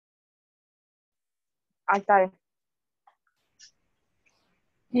Ahí está.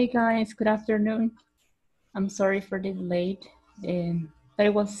 Hey guys, good afternoon. I'm sorry for the delay, but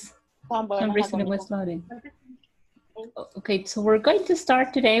it was some reason it was loading. Okay, so we're going to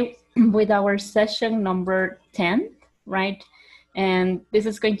start today with our session number 10, right? And this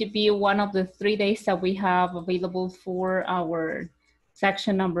is going to be one of the 3 days that we have available for our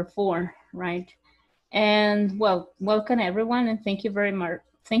section number 4, right? And well, welcome everyone, and thank you very much.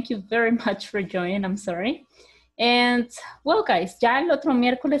 Thank you very much for joining. I'm sorry. And well, guys, ya el otro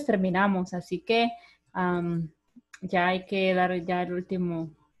miércoles terminamos, así que ya hay que dar ya el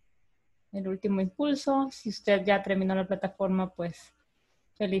último impulso. Si usted ya terminó la plataforma, pues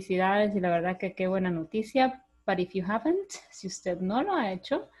felicidades y la verdad que qué buena noticia. But if you haven't, si usted no lo ha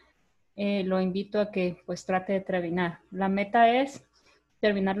hecho, lo invito a que pues trate de terminar. La meta es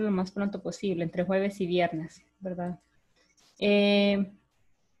terminarlo lo más pronto posible, entre jueves y viernes, ¿verdad?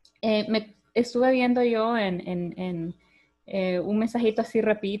 Me estuve viendo yo en un mensajito así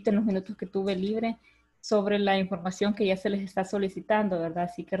rapidito en los minutos que tuve libre sobre la información que ya se les está solicitando, ¿verdad?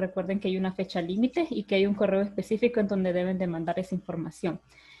 Así que recuerden que hay una fecha límite y que hay un correo específico en donde deben de mandar esa información.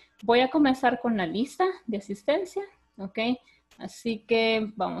 Voy a comenzar con la lista de asistencia, ¿ok? Así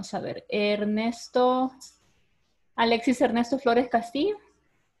que vamos a ver. Alexis Ernesto Flores Castillo.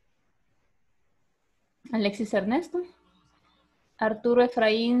 Alexis Ernesto. Arturo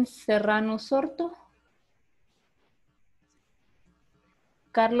Efraín Serrano Sorto.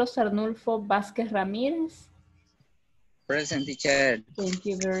 Carlos Arnulfo Vázquez Ramírez. Present, teacher. Thank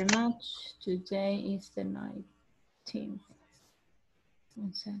you very much. Today is the 19th.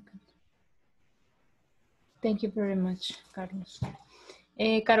 1 second. Thank you very much, Carlos.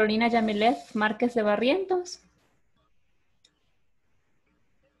 Carolina Yamilet Márquez de Barrientos.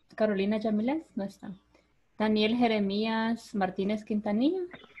 Carolina Yamilet, no está. Daniel Jeremías Martínez Quintanilla.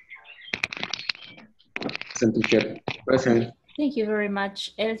 Present, teacher. Present. Thank you very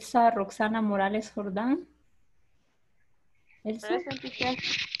much. Elsa Roxana Morales Jordán. Elsa. Present, teacher.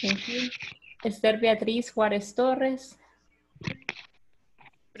 Thank you. Esther Beatriz Juárez Torres.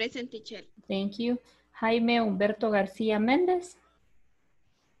 Present, teacher. Thank you. Jaime Humberto García Méndez.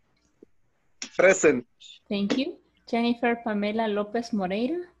 Present. Thank you. Jennifer Pamela López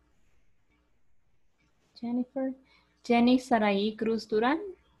Moreira. Jennifer. Jenny Saraí Cruz Durán.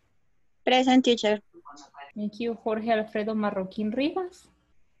 Present, teacher. Thank you. Jorge Alfredo Marroquín Rivas.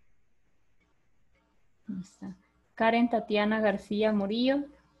 Ahí está. Karen Tatiana García Murillo.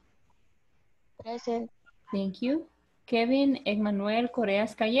 Present. Thank you. Kevin Emmanuel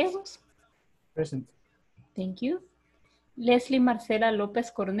Coreas Gallegos. Present. Thank you. Leslie Marcela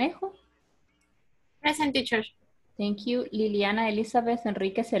López Cornejo. Present, teacher. Thank you. Liliana Elizabeth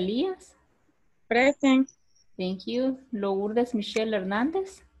Enríquez Elías. Present. Thank you. Lourdes Michelle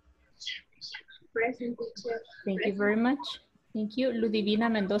Hernández. Present, teacher. Thank you very much. Thank you. Ludivina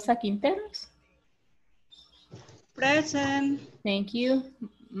Mendoza Quinteros. Present. Thank you.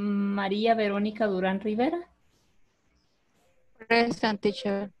 María Verónica Durán Rivera. Present,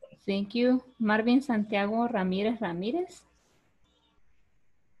 teacher. Thank you. Marvin Santiago Ramírez Ramírez.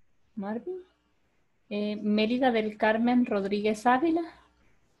 Marvin. Mélida del Carmen Rodríguez Ávila.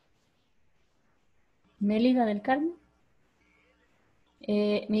 Mélida del Carmen.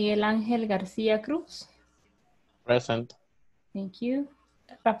 Miguel Ángel García Cruz. Present. Thank you.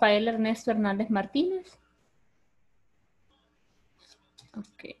 Rafael Ernesto Hernández Martínez.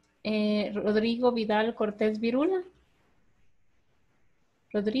 Okay. Rodrigo Vidal Cortés Virula.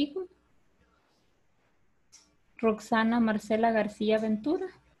 Rodrigo. Roxana Marcela García Ventura.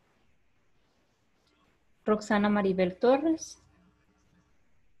 Roxana Maribel Torres.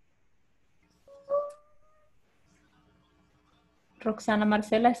 Roxana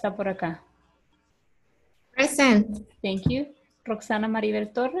Marcela está por acá. Present. Thank you. Roxana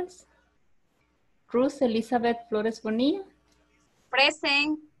Maribel Torres. Ruth Elizabeth Flores Bonilla.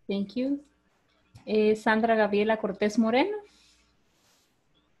 Present. Thank you. Sandra Gabriela Cortés Moreno.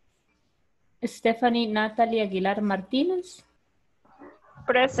 Stephanie Natalie Aguilar Martínez.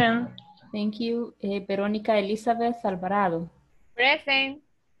 Present. Thank you. Verónica Elizabeth Alvarado. Present.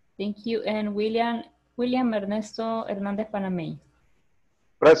 Thank you. And William Ernesto Hernández Panamey.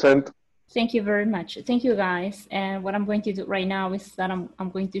 Present. Thank you very much. Thank you, guys. And what I'm going to do right now is that I'm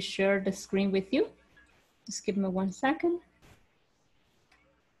going to share the screen with you. Just give me 1 second.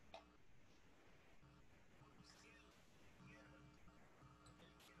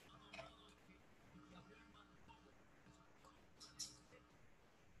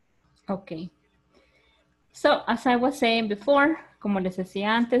 Okay. So, as I was saying before, como les decía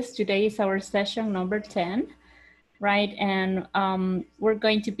antes, today is our session number 10. right? And we're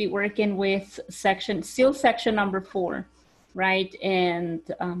going to be working with still section number 4, right? And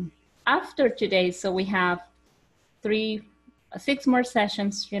after today, so we have 6 more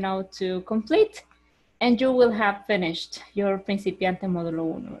sessions, you know, to complete, and you will have finished your principiante módulo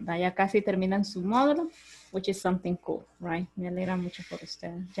 1, ¿verdad? Ya casi terminan su módulo, which is something cool, right? Me alegra mucho por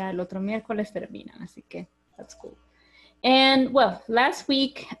ustedes. Ya el otro miércoles terminan, así que that's cool. And well, last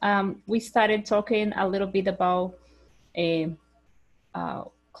week we started talking a little bit about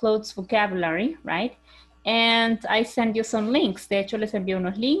clothes vocabulary, right? And I sent you some links. De hecho, les envié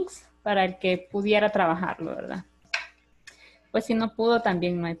unos links para el que pudiera trabajarlo, ¿verdad? Pues si no pudo,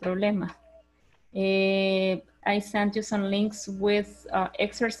 también no hay problema. I sent you some links with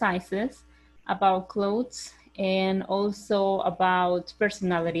exercises about clothes and also about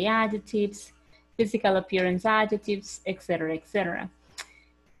personality adjectives, physical appearance adjectives, etc., etc.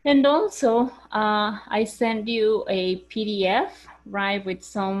 And also, I sent you a PDF, right, with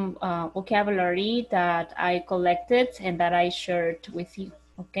some vocabulary that I collected and that I shared with you,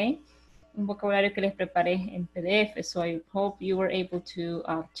 okay? Un vocabulario que les preparé en PDF, so I hope you were able to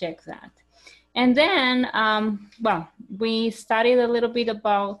check that. And then, well, we studied a little bit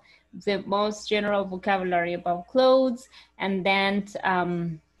about the most general vocabulary about clothes, and then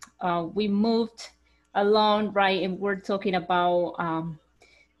we moved along, right, and we're talking about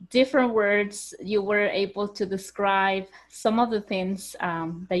different words. You were able to describe some of the things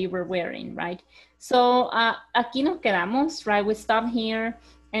that you were wearing, right? So aquí nos quedamos, right? We stop here,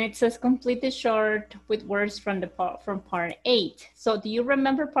 and it says complete the short with words from part 8. So do you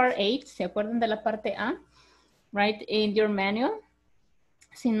remember part 8? ¿Se acuerdan de la parte A? Right, in your manual?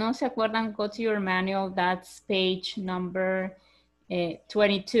 Si no se acuerdan, go to your manual. That's page number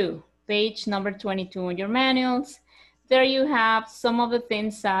 22. Page number 22 in your manuals. There you have some of the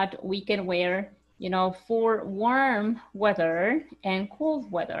things that we can wear, you know, for warm weather and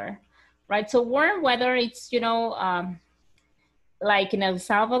cold weather, right? So warm weather, it's, you know, like in El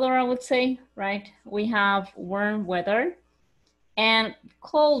Salvador, I would say, right? We have warm weather and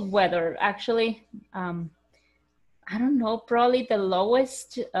cold weather. Actually, I don't know, probably the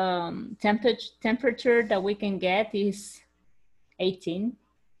lowest temperature that we can get is 18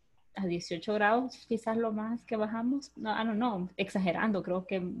 a 18 grados, quizás lo más que bajamos. No, I don't know, exagerando, creo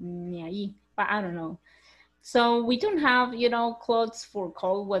que ni ahí, but I don't know. So we don't have, you know, clothes for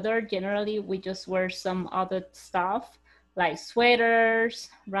cold weather. Generally, we just wear some other stuff like sweaters,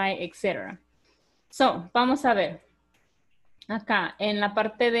 right, etc. So, vamos a ver. Acá, en la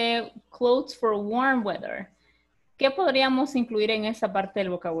parte de clothes for warm weather. ¿Qué podríamos incluir en esa parte del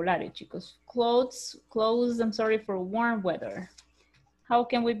vocabulario, chicos? Clothes, I'm sorry, for warm weather. How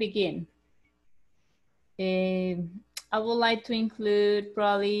can we begin? I would like to include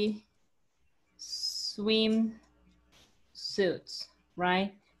probably swim suits,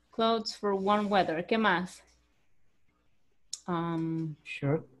 right? Clothes for warm weather. ¿Qué más?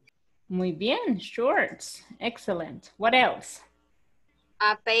 Sure. Muy bien, shorts. Excellent. What else?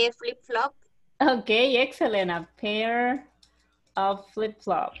 A pair of flip-flop. Okay, excellent. A pair of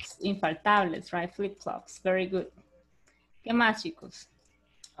flip-flops. Infaltables, right? Flip-flops. Very good. ¿Qué más, chicos?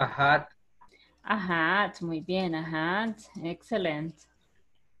 A hat. A hat. Muy bien, a hat. Excellent.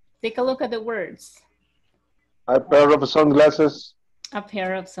 Take a look at the words. A pair of sunglasses. A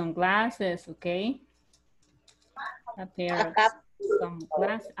pair of sunglasses, okay. A pair of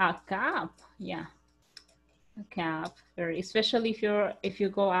sunglasses. A cap, yeah. A cap, especially if you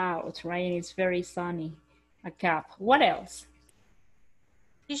go out, right? And it's very sunny. A cap. What else?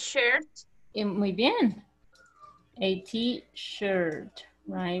 T-shirt. Muy bien. A t-shirt,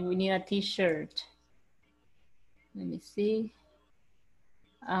 right? We need a t-shirt. Let me see.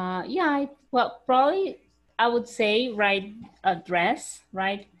 Yeah, well, probably I would say, right, a dress,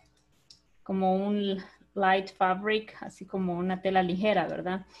 right? Como un light fabric, así como una tela ligera,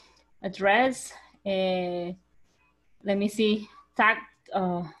 ¿verdad? A dress, let me see, tank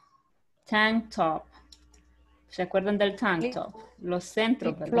top. ¿Se acuerdan del tank top? Los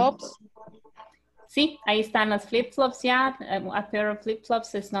centros, ¿verdad? Sí, ahí están las flip-flops ya. A pair of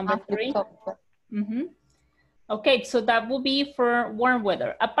flip-flops is number 3. Okay, so that would be for warm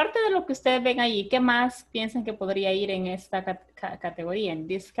weather. Aparte de lo que ustedes ven ahí, ¿qué más piensan que podría ir en esta categoría, en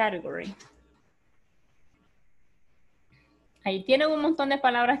this category? Ahí tienen un montón de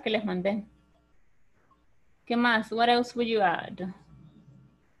palabras que les mandé. ¿Qué más? What else would you add?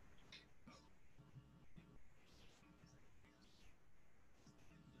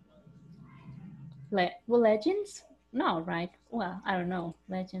 Legends? No, right? Well, I don't know.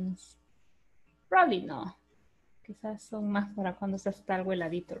 Legends. Probably no. Quizás son más para cuando se está algo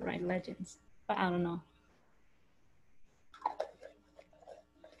heladito, right? Legends. But I don't know.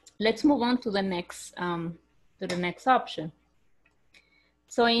 let's move on to the next option.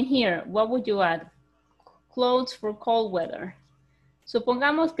 So in here, what would you add? Clothes for cold weather.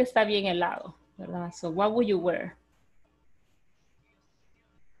 Supongamos que está bien helado, ¿verdad? So what would you wear?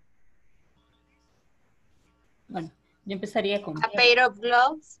 Bueno, yo empezaría con... A pair of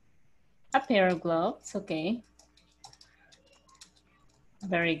gloves. A pair of gloves, okay.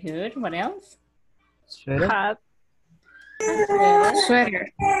 Very good. What else? Sweater. Hat.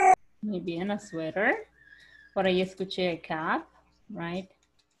 Sweater. Muy bien, a sweater. Por ahí escuché a cap, right?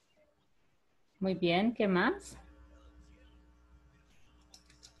 Muy bien, ¿qué más?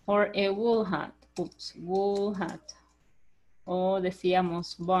 Or a wool hat. Oops, wool hat. O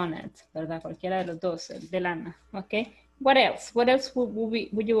decíamos bonnet, ¿verdad? Cualquiera de los dos, el de lana, ¿ok? What else? What else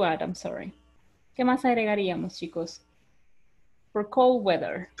would you add? I'm sorry. ¿Qué más agregaríamos, chicos? For cold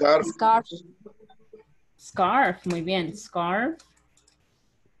weather. Scarf. Scarf, muy bien, scarf.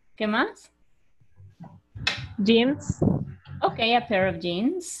 ¿Qué más? Jeans. Okay, a pair of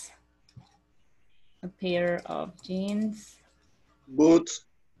jeans. A pair of jeans. Boots.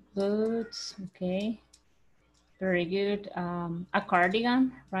 Boots, okay. Very good. A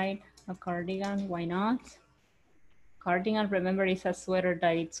cardigan, right? A cardigan, why not? Cardigan, remember, is a sweater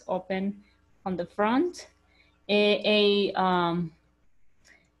that it's open on the front. A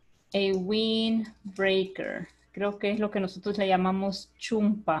windbreaker. Creo que es lo que nosotros le llamamos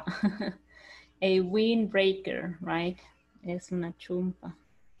chumpa. A windbreaker, right? Es una chumpa.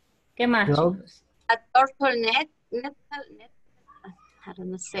 ¿Qué más, chicos? A turtleneck.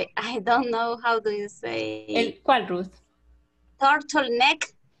 I don't know how do you say. ¿Cuál, Ruth?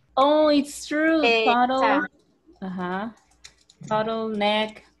 Turtleneck. Oh, it's true. Exacto.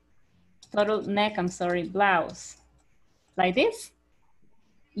 Turtleneck, I'm sorry, blouse. Like this?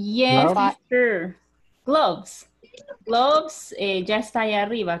 Yes, Gloves. sure. Gloves. Gloves, ya está ahí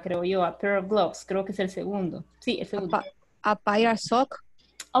arriba, creo yo. A pair of gloves, creo que es el segundo. Sí, el segundo. A pair of socks.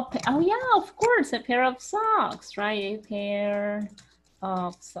 Oh, yeah, of course, a pair of socks, right? A pair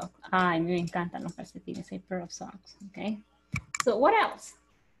of socks. Ay, me encantan los calcetines, a pair of socks, okay? So what else?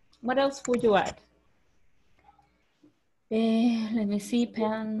 What else would you add? Let me see,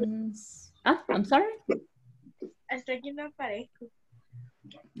 pants. Ah, I'm sorry. Hasta aquí no aparezco.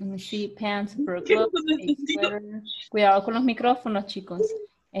 Let me see, pants, for gloves, a sweater. Cuidado con los micrófonos, chicos.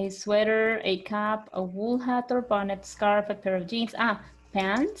 A sweater, a cap, a wool hat or bonnet, scarf, a pair of jeans. Ah,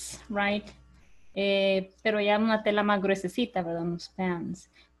 pants, right? Pero ya una tela más gruesecita, ¿verdad? Unos pants.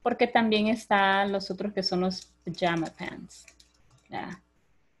 Porque también están los otros que son los pajama pants. Yeah.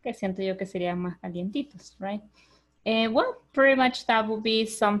 Que siento yo que serían más calientitos, right? Well, pretty much that would be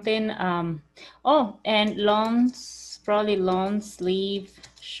something. Oh, and probably long sleeve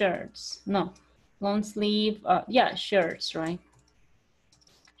shirts. No, long sleeve, yeah, shirts, right?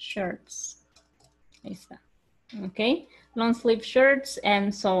 Shirts. Ahí está. Okay, long sleeve shirts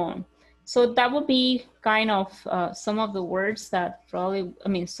and so on. So that would be kind of some of the words that probably, I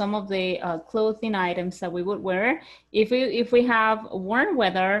mean, some of the clothing items that we would wear if we have warm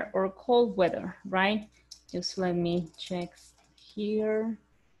weather or cold weather, right? Just let me check here.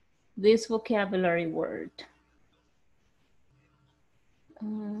 This vocabulary word.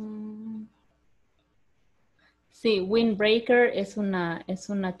 Sí, windbreaker es una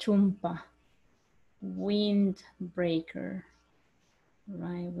chumpa. Windbreaker.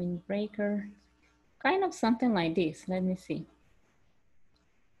 Right, windbreaker. Kind of something like this. Let me see.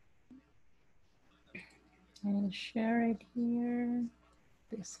 I'll share it here.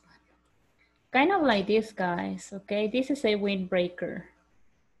 This one. Kind of like this, guys. Okay, this is a windbreaker.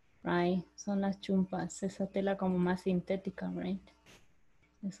 Right? Son las chumpas. Esa tela como más sintética, right?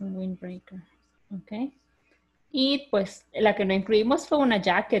 Es un windbreaker. Okay. Y pues la que no incluimos fue una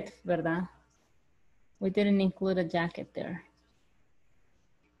jacket, ¿verdad? We didn't include a jacket there.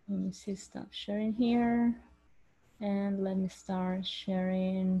 Let me see, stop sharing here. And let me start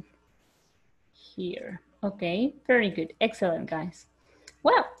sharing here. Okay, very good. Excellent, guys.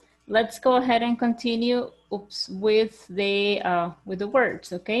 Well, let's go ahead and continue with the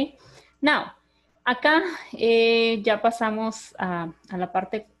words, okay? Now, acá ya pasamos a la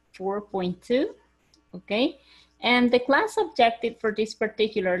parte 4.2, okay? And the class objective for this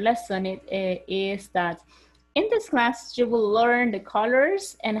particular lesson is that in this class, you will learn the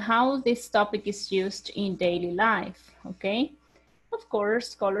colors and how this topic is used in daily life, okay? Of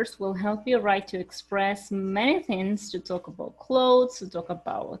course, colors will help you, right, to express many things, to talk about clothes, to talk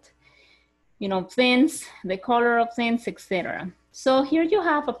about, you know, things, the color of things, etc. So here you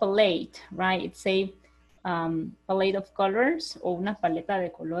have a palette, right? It's a palette of colors, o una paleta de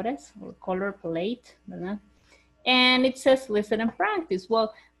colores, or color palette, ¿verdad? And it says listen and practice.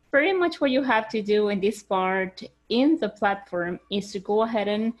 Well, pretty much what you have to do in this part in the platform is to go ahead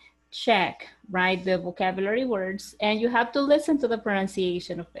and check, right, the vocabulary words, and you have to listen to the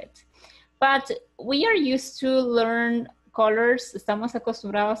pronunciation of it. But we are used to learn colors. Estamos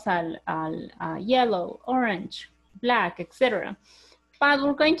acostumbrados al yellow, orange, black, etc. But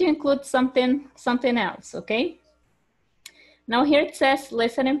we're going to include something else, okay? Now here it says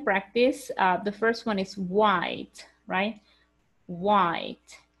listen and practice. The first one is white, right?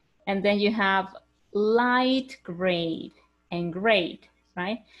 White. And then you have light gray and gray,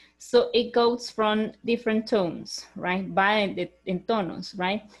 right? So it goes from different tones, right? In tonos,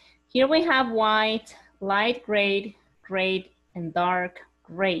 right? Here we have white, light gray, gray, and dark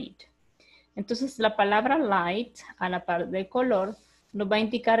gray. Entonces la palabra light, a la par del color, nos va a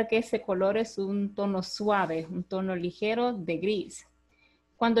indicar que ese color es un tono suave, un tono ligero de gris.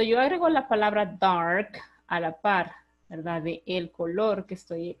 Cuando yo agrego la palabra dark a la par, ¿verdad? De el color que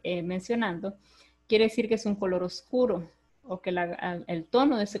estoy mencionando, quiere decir que es un color oscuro o que el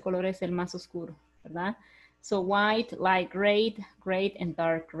tono de ese color es el más oscuro, ¿verdad? So white, light gray, gray, and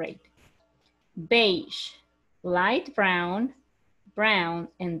dark gray. Beige, light brown, brown,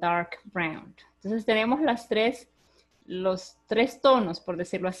 and dark brown. Entonces tenemos los tres tonos, por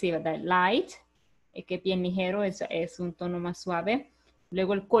decirlo así, ¿verdad? Light, que es bien ligero, es un tono más suave.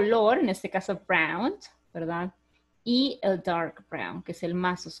 Luego el color, en este caso brown, ¿verdad? Y el dark brown, que es el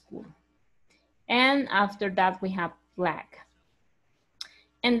más oscuro. And after that we have black.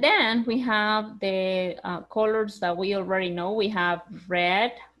 And then we have the colors that we already know. We have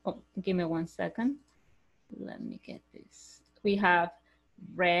red. Oh, give me 1 second. Let me get this. We have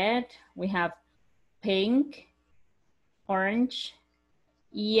red. We have pink, orange,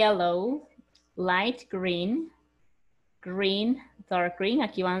 yellow, light green, green, dark green.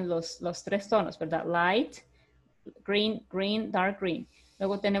 Aquí van los tres tonos, ¿verdad? Light, green, green, dark green.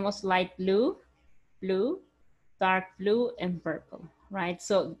 Luego tenemos light blue, blue, dark blue, and purple, right?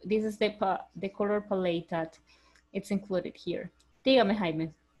 So this is the color palette that it's included here. Dígame,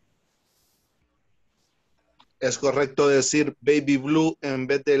 Jaime. ¿Es correcto decir baby blue en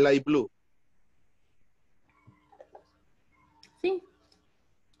vez de light blue? Sí.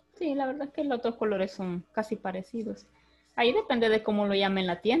 Sí, la verdad es que los otros colores son casi parecidos. Ahí depende de cómo lo llame en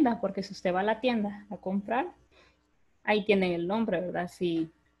la tienda, porque si usted va a la tienda a comprar, ahí tienen el nombre, ¿verdad?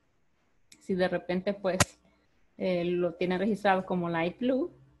 Si de repente pues lo tienen registrado como light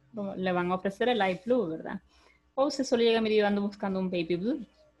blue, le van a ofrecer el light blue, ¿verdad? O se solo llega ando buscando un baby blue,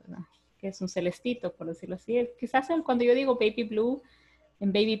 ¿verdad? Que es un celestito, por decirlo así. Quizás cuando yo digo baby blue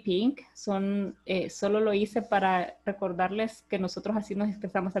en baby pink, solo lo hice para recordarles que nosotros así nos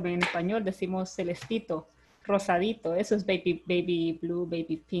expresamos también en español, decimos celestito, rosadito, eso es baby blue,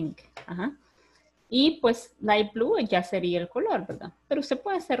 baby pink. Ajá. Y pues light blue ya sería el color, ¿verdad? Pero usted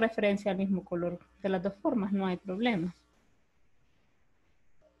puede hacer referencia al mismo color de las dos formas, no hay problema.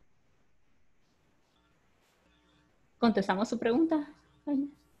 ¿Contestamos su pregunta?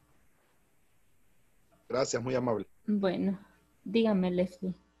 Gracias, muy amable. Bueno, dígame,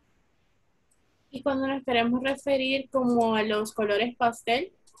 Leslie. Y cuando nos queremos referir como a los colores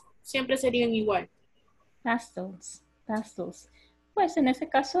pastel, siempre serían igual. Pastels. Pues en ese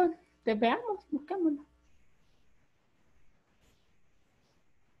caso, veamos, busquémoslo.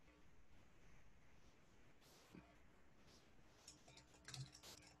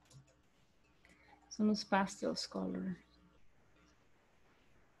 Son los pastels color.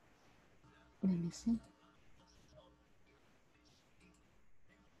 Let me see.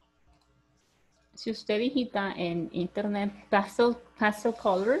 Si usted digita en internet pastel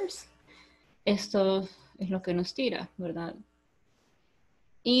colors, esto es lo que nos tira, ¿verdad?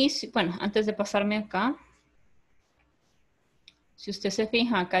 Y bueno, antes de pasarme acá, si usted se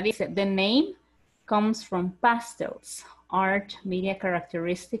fija, acá dice, the name comes from pastels, art media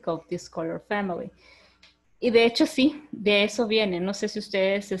characteristic of this color family. Y de hecho sí, de eso viene. No sé si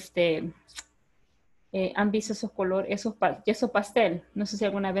ustedes han visto esos colores, yeso pastel. No sé si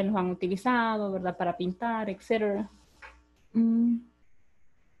alguna vez los han utilizado, ¿verdad? Para pintar, etc.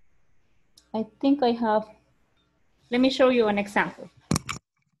 I think I have. Let me show you an example.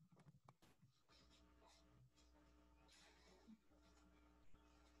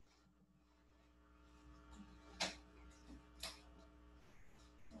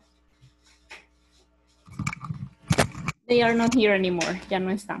 They are not here anymore. Ya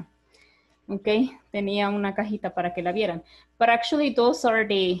no están. Okay, tenía una cajita para que la vieran. But actually those are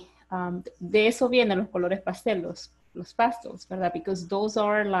the, de eso vienen los colores pastel, los pastels, ¿verdad? Because those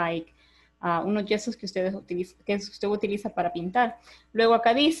are like unos yesos que usted utiliza para pintar. Luego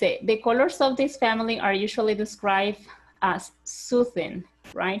acá dice, the colors of this family are usually described as soothing,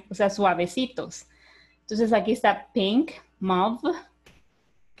 right? O sea, suavecitos. Entonces aquí está pink, mauve,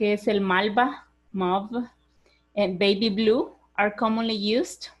 que es el malva, mauve, and baby blue are commonly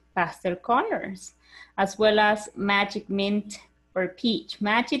used pastel colors, as well as magic mint or peach.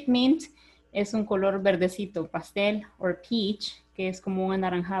 Magic mint es un color verdecito pastel, or peach, que es como un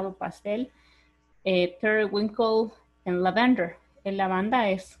anaranjado pastel. Periwinkle and lavender. El lavanda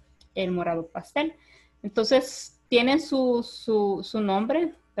es el morado pastel. Entonces, tienen su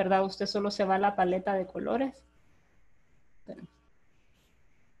nombre, ¿verdad? Usted solo se va a la paleta de colores.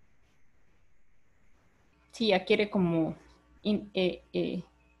 Si ya quiere como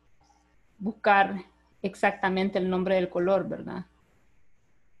buscar exactamente el nombre del color, ¿verdad?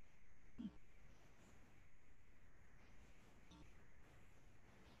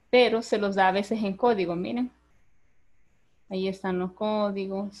 Pero se los da a veces en código, miren. Ahí están los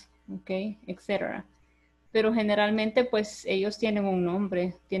códigos, ok, etcétera. Pero generalmente, pues, ellos tienen un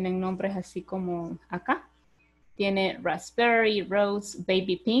nombre. Tienen nombres así como acá. Tiene raspberry, rose,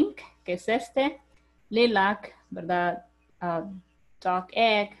 baby pink, que es este. Lilac, ¿verdad? Dark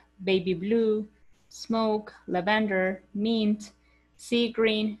egg, baby blue, smoke, lavender, mint, sea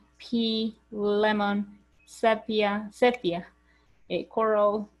green, pea, lemon, sepia,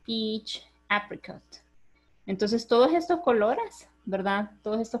 coral, peach, apricot. Entonces, todos estos colores, ¿verdad?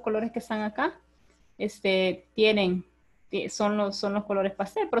 Todos estos colores que están acá, son los colores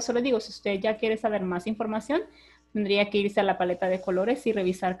pastel. Por eso les digo, si usted ya quiere saber más información, tendría que irse a la paleta de colores y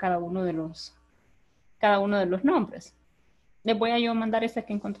revisar cada uno de los nombres. Les voy a yo mandar esta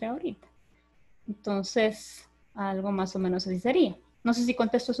que encontré ahorita. Entonces, algo más o menos así sería. No sé si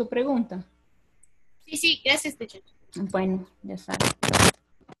contesto su pregunta. Sí, gracias, teacher. Bueno, ya saben.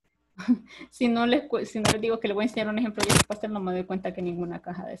 Si no les digo que les voy a enseñar un ejemplo de pastel, no me doy cuenta que ninguna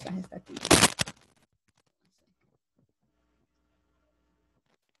caja de esas está aquí.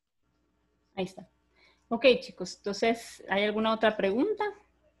 Ahí está. Ok, chicos, entonces, ¿hay alguna otra pregunta?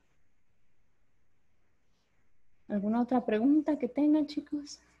 ¿Alguna otra pregunta que tengan,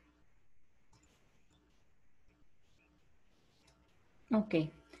 chicos? Ok.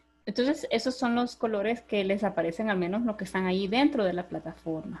 Entonces, esos son los colores que les aparecen, al menos los que están ahí dentro de la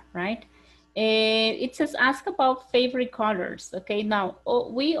plataforma, right? It says, ask about favorite colors. Okay, now,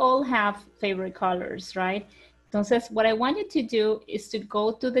 we all have favorite colors, right? Entonces, what I want you to do is to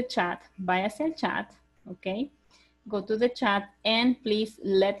go to the chat, váyase al chat, okay? Go to the chat and please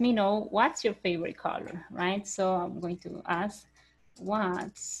let me know what's your favorite color, right? So I'm going to ask,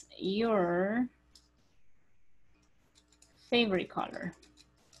 what's your favorite color?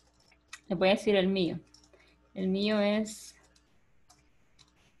 Les voy a decir el mío. El mío es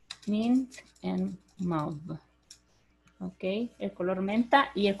mint and mauve. Ok, el color menta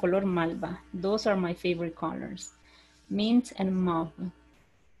y el color malva. Those are my favorite colors. Mint and mauve.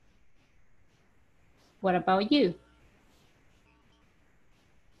 What about you?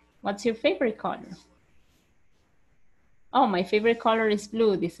 What's your favorite color? Oh, my favorite color is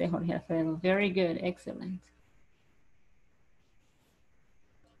blue, dice Jorge Alfredo. Very good, excellent.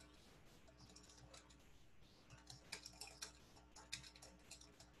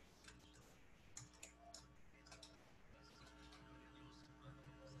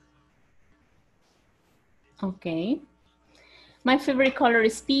 Okay. My favorite color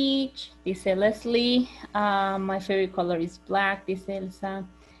is peach, dice Leslie. My favorite color is black, dice Elsa.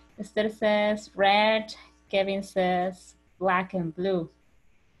 Esther says red. Kevin says black and blue.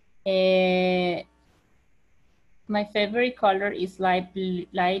 My favorite color is light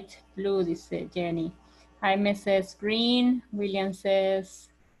blue, dice Jenny. Jaime says green. William says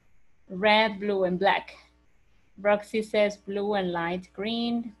red, blue, and black. Roxy says blue and light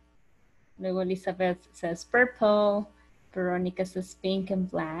green. Luego Elizabeth says purple. Veronica says pink and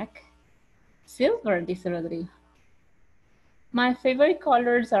black. Silver, dice Rodrigo. My favorite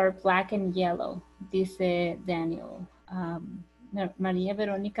colors are black and yellow, dice Daniel. Maria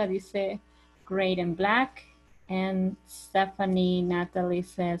Veronica dice gray and black. And Stephanie Natalie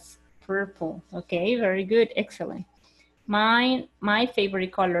says purple. Okay, very good, excellent. My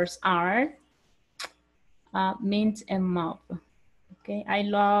favorite colors are mint and mauve. Okay, I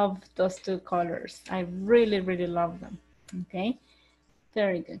love those two colors. I really, really love them. Okay,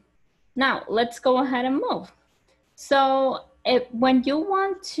 very good. Now let's go ahead and move. So when you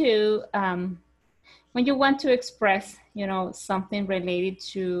want to express, you know, something related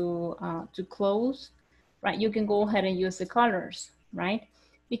to clothes, right? You can go ahead and use the colors, right?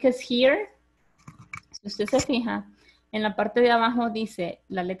 Because here, si usted se fija, en la parte de abajo dice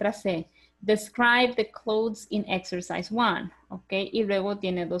la letra C. Describe the clothes in exercise 1, ¿ok? Y luego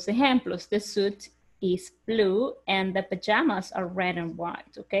tiene dos ejemplos, the suit is blue and the pajamas are red and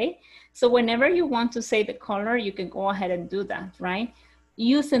white, okay? So whenever you want to say the color, you can go ahead and do that, right?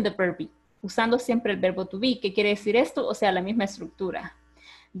 Using the verb be, usando siempre el verbo to be. ¿Qué quiere decir esto? O sea, la misma estructura.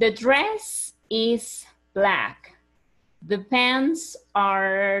 The dress is black. The pants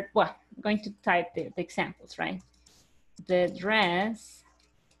are, well, I'm going to type the examples, right? The dress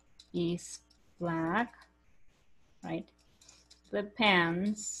is black, right? The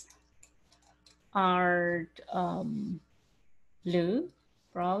pants are blue,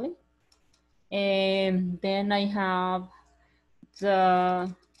 probably. And then I have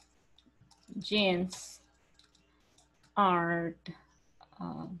the jeans are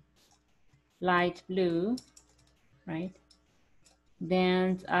light blue, right?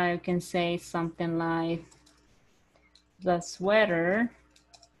 Then I can say something like the sweater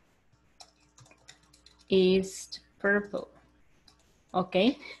is purple. Ok,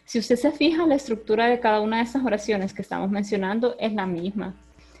 si usted se fija, la estructura de cada una de esas oraciones que estamos mencionando es la misma.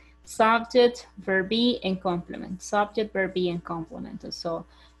 Subject, verb be, and complement. Subject, verb be, and complement. So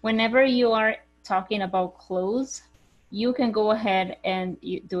whenever you are talking about clothes, you can go ahead and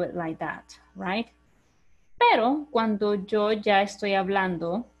you do it like that, right? Pero cuando yo ya estoy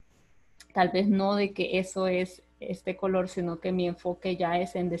hablando, tal vez no de que eso es este color, sino que mi enfoque ya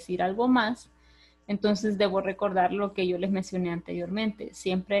es en decir algo más, entonces debo recordar lo que yo les mencioné anteriormente.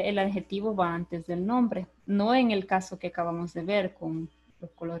 Siempre el adjetivo va antes del nombre, no en el caso que acabamos de ver con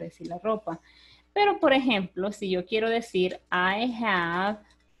los colores y la ropa. Pero, por ejemplo, si yo quiero decir, I have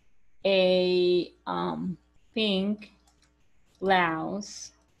a pink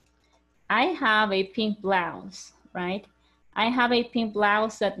blouse. I have a pink blouse, right? I have a pink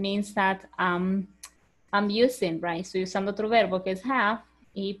blouse, that means that I'm using, right? Estoy usando otro verbo que es have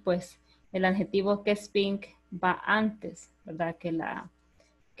y pues el adjetivo que es pink va antes, ¿verdad? Que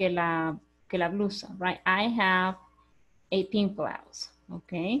la blusa, right? I have a pink blouse,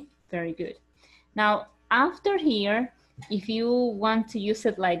 okay? Very good. Now, after here, if you want to use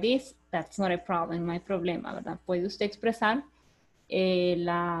it like this, that's not a problem, no hay problema, ¿verdad? Puede usted expresar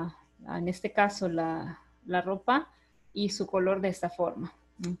en este caso, la ropa y su color de esta forma,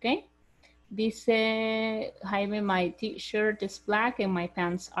 ¿ok? Dice Jaime, my t-shirt is black and my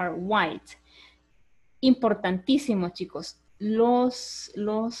pants are white. Importantísimo, chicos.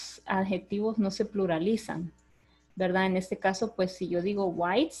 Los adjetivos no se pluralizan, ¿verdad? En este caso, pues si yo digo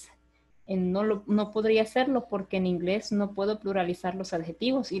whites, no podría hacerlo porque en inglés no puedo pluralizar los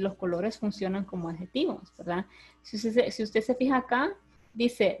adjetivos y los colores funcionan como adjetivos, ¿verdad? Si usted se fija acá,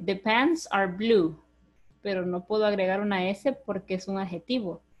 dice, the pants are blue, pero no puedo agregar una S porque es un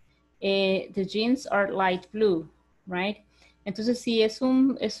adjetivo. The jeans are light blue, right? Entonces, si es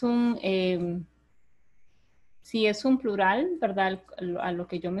un plural, ¿verdad? A lo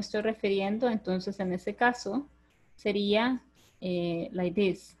que yo me estoy refiriendo, entonces en ese caso sería like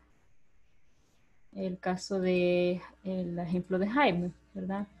this. El caso de el ejemplo de Jaime,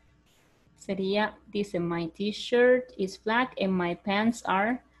 ¿verdad? Sería, dice, my t-shirt is black and my pants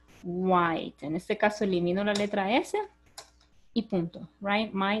are white. En este caso elimino la letra S y punto,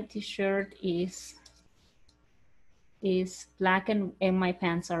 right? My t-shirt is black and my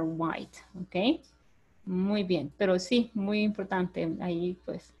pants are white, ¿ok? Muy bien, pero sí, muy importante. Ahí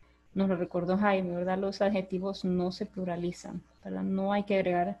pues nos lo recordó Jaime, ¿verdad? Los adjetivos no se pluralizan, ¿verdad? No hay que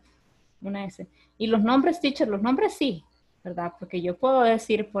agregar una S. Y los nombres, teacher, los nombres sí, ¿verdad? Porque yo puedo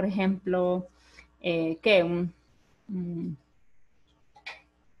decir, por ejemplo, que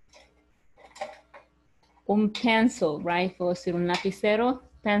un pencil, right? Puedo decir un lapicero,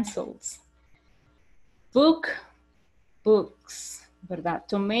 pencils. Book, books, ¿verdad?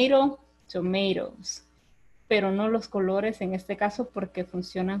 Tomato, tomatoes. Pero no los colores en este caso porque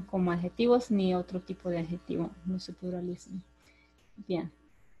funcionan como adjetivos ni otro tipo de adjetivo. No se pluralizan. Bien.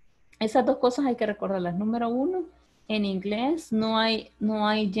 Esas dos cosas hay que recordarlas. Número uno, en inglés no hay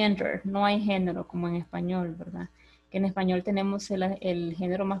gender, no hay género como en español, ¿verdad? Que en español tenemos el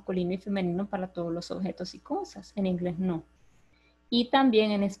género masculino y femenino para todos los objetos y cosas. En inglés no. Y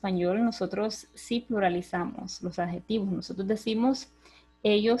también en español nosotros sí pluralizamos los adjetivos. Nosotros decimos,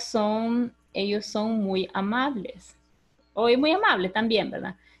 ellos son muy amables. O muy amable también,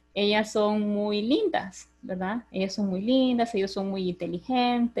 ¿verdad? Ellas son muy lindas, ¿verdad? Ellas son muy lindas, ellos son muy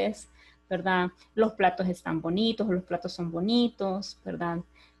inteligentes, ¿verdad? Los platos están bonitos, los platos son bonitos, ¿verdad?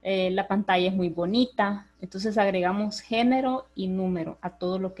 La pantalla es muy bonita. Entonces agregamos género y número a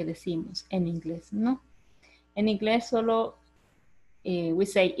todo lo que decimos. En inglés, ¿no? En inglés solo we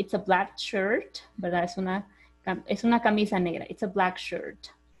say it's a black shirt, ¿verdad? Es una camisa negra. It's a black shirt.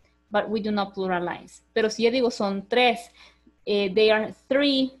 But we do not pluralize. Pero si yo digo son tres, They are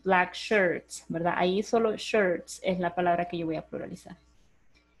 3 black shirts, ¿verdad? Ahí solo shirts es la palabra que yo voy a pluralizar.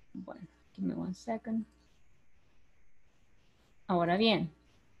 Bueno, give me 1 second. Ahora bien,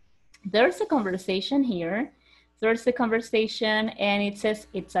 there's a conversation here. There's a conversation and it says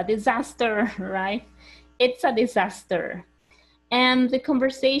it's a disaster, right? It's a disaster. And the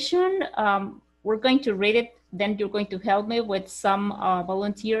conversation, we're going to read it, then you're going to help me with some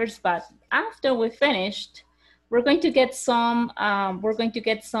volunteers, but after we finished, we're going to get some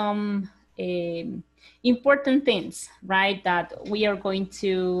important things, right? That we are going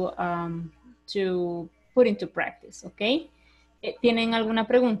to put into practice, okay? ¿Tienen alguna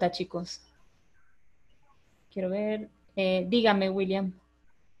pregunta, chicos? Quiero ver. Dígame, William.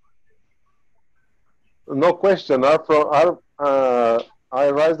 No question. I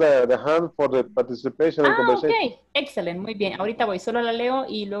raise the hand for the participation in conversation. Okay. Excellent. Muy bien. Ahorita voy. Solo la leo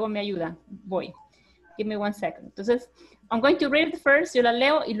y luego me ayuda. Voy. Give me 1 second. Entonces, I'm going to read it first. Yo la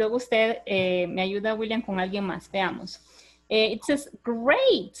leo y luego usted me ayuda, William, con alguien más. Veamos. It says,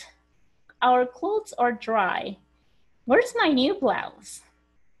 great. Our clothes are dry. Where's my new blouse?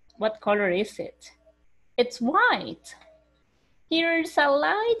 What color is it? It's white. Here's a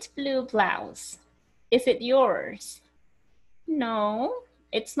light blue blouse. Is it yours? No,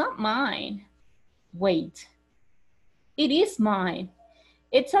 it's not mine. Wait, it is mine.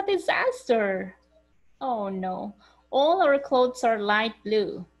 It's a disaster. Oh no, all our clothes are light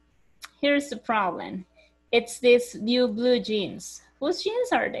blue. Here's the problem. It's these new blue jeans. Whose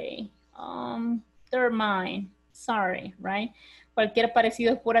jeans are they? They're mine. Sorry, right? Cualquier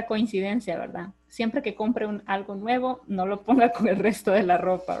parecido es pura coincidencia, ¿verdad? Siempre que compre algo nuevo, no lo ponga con el resto de la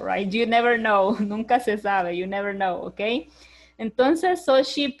ropa, right? You never know. Nunca se sabe. You never know, okay? Entonces, so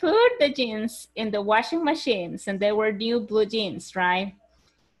she put the jeans in the washing machines and they were new blue jeans, right?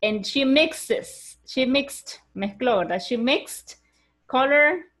 And she mezcló, ¿verdad? She mixed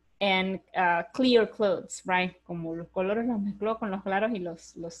color and clear clothes, right? Como los colores los mezcló con los claros y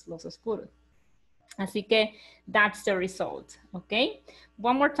los oscuros. Así que that's the result, okay?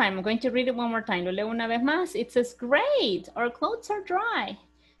 One more time, I'm going to read it one more time. Lo leo una vez más. It says, great, our clothes are dry.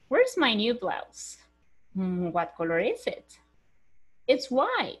 Where's my new blouse? What color is it? It's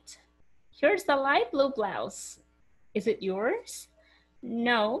white. Here's the light blue blouse. Is it yours?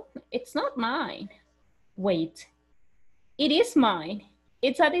 No, it's not mine. Wait, it is mine.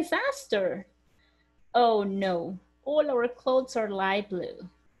 It's a disaster. Oh no, all our clothes are light blue.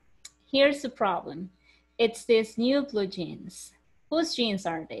 Here's the problem. It's these new blue jeans. Whose jeans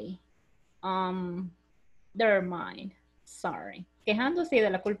are they? They're mine. Sorry. Quejándose de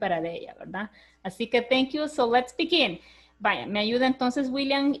la culpa era de ella, ¿verdad? Así que thank you. So let's begin. Vaya, me ayuda entonces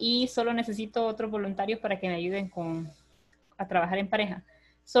William y solo necesito otros voluntarios para que me ayuden a trabajar en pareja.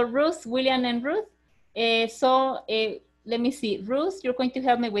 So Ruth, William and Ruth. Let me see. Ruth, you're going to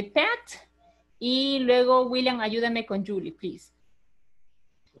help me with Pat. Y luego William, ayúdame con Julie, please.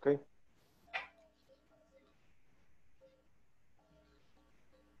 Okay.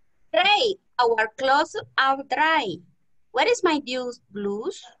 Great, our clothes are dry. Where is my new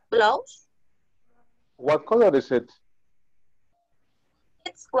blouse? What color is it?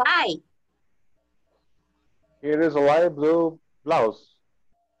 It's white. Here is a light blue blouse.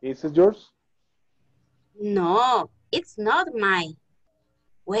 Is it yours? No, it's not mine.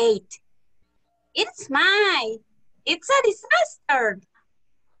 Wait, it's mine. It's a disaster.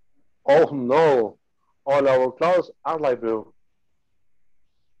 Oh no, all our clothes are light blue.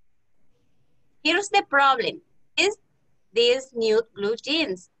 Here's the problem. Is these new blue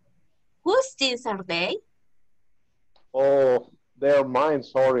jeans? Whose jeans are they? Oh, they're mine,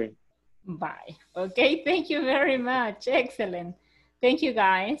 sorry. Bye. Okay, thank you very much. Excellent. Thank you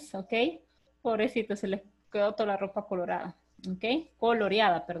guys, okay. Pobrecito, se les quedó toda la ropa colorada. Okay,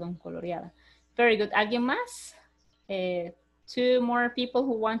 coloreada, perdón, coloreada. Very good. ¿Alguien más? 2 more people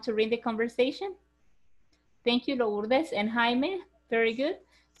who want to read the conversation. Thank you, Lourdes and Jaime. Very good.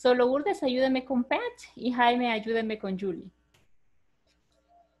 So, Lourdes, ayúdame con Pat y Jaime, ayúdame con Julie.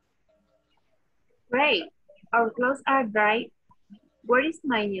 Great. Our clothes are dry. Where is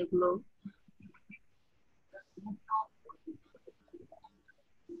my new glove?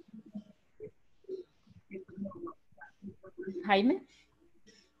 Jaime?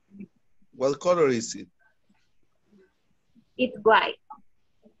 What color is it? It's white.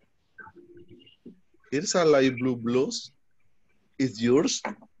 Here's a light blue blouse. Is yours?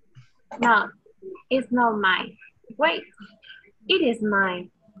 No, it's not mine. Wait, it is mine.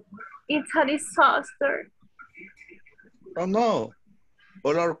 It's a disaster. Oh no,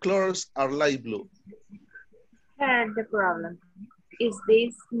 all our clothes are light blue. Here's the problem. Is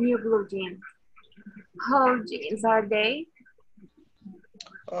this new blue jeans? Whose jeans are they?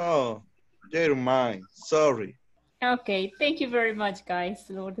 Oh, they're mine. Sorry. Okay, thank you very much, guys.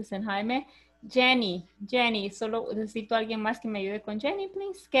 Lourdes and Jaime. Jenny, solo necesito a alguien más que me ayude con Jenny,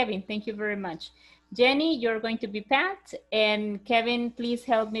 please. Kevin, thank you very much. Jenny, you're going to be Pat, and Kevin, please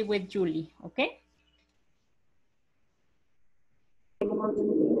help me with Julie, okay?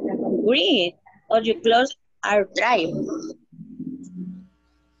 Green. All your clothes are dry.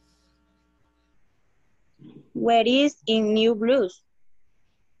 Where is in new blues?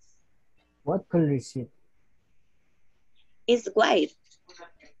 What color is it? It's white.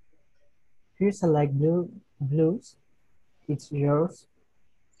 Here's a light blues. It's yours.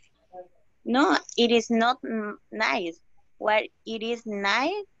 No, it is not nice. What it is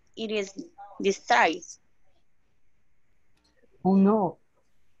nice, it is this size. Oh no,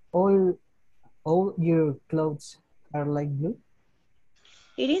 all your clothes are light blue.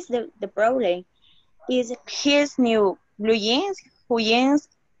 It is the problem. Is his new blue jeans? Whose jeans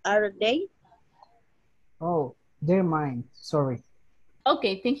are they? Oh, they're mine. Sorry.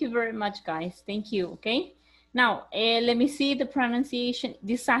 Okay, thank you very much, guys. Thank you, okay? Now, let me see the pronunciation.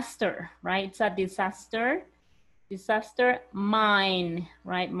 Disaster, right? It's a disaster. Disaster, mine,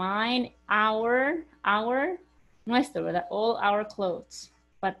 right? Mine, our, nuestro, ¿verdad? All our clothes.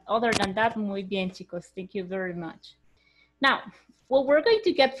 But other than that, muy bien, chicos. Thank you very much. Now, what we're going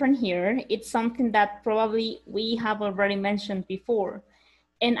to get from here, it's something that probably we have already mentioned before.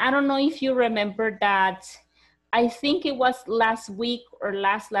 And I don't know if you remember that, I think it was last week or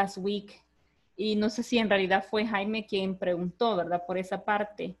last week, y no sé si en realidad fue Jaime quien preguntó, ¿verdad? Por esa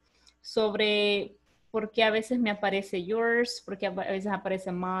parte, sobre por qué a veces me aparece yours, por qué a veces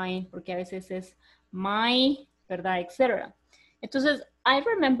aparece mine, por qué a veces es my, ¿verdad? Etcétera. Entonces, I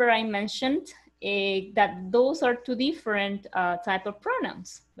remember I mentioned that those are two different type of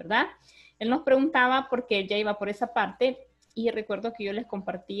pronouns, ¿verdad? Él nos preguntaba por qué ya iba por esa parte y recuerdo que yo les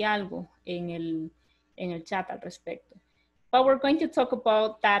compartí algo en el chat al respecto. But we're going to talk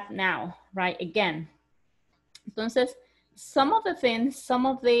about that now, right? Again. Entonces, some of the things, some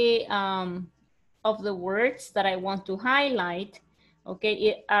of the words that I want to highlight,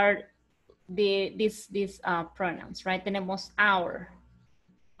 okay, are these pronouns, right? Tenemos our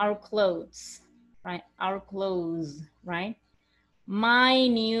clothes, right? Our clothes, right? My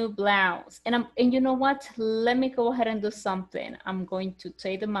new blouse. And you know what? Let me go ahead and do something. I'm going to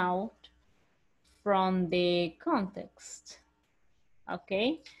take them out from the context.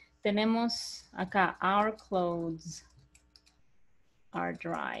 Okay. Tenemos acá, our clothes are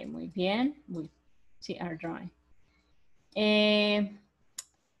dry. Muy bien. Sí, are dry.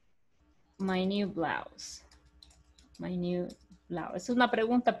 My new blouse. My new blouse. Es una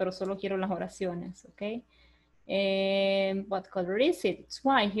pregunta, pero solo quiero las oraciones, okay? What color is it? It's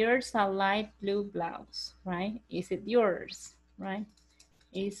white. Here's a light blue blouse, right? Is it yours, right?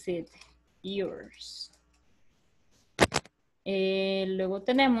 Is it yours? Luego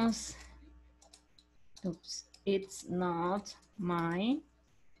tenemos, oops, it's not mine.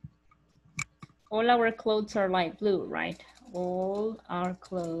 All our clothes are light blue, right? All our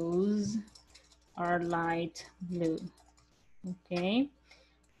clothes are light blue. Okay.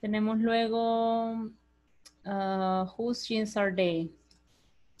 Tenemos luego, whose jeans are they?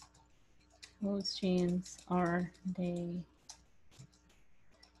 Whose jeans are they?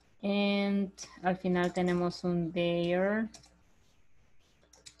 And al final tenemos un they're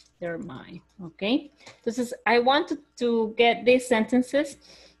mine, okay? Entonces, I want to get these sentences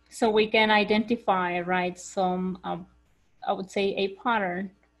so we can identify, right, some, I would say, a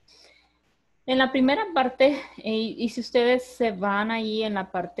pattern. En la primera parte, y si ustedes se van ahí en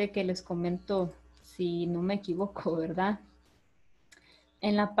la parte que les comento, si no me equivoco, ¿verdad?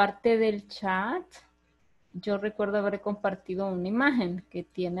 En la parte del chat, yo recuerdo haber compartido una imagen que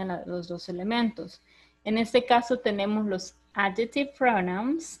tiene los dos elementos. En este caso tenemos los adjective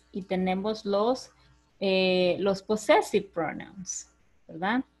pronouns y tenemos los possessive pronouns,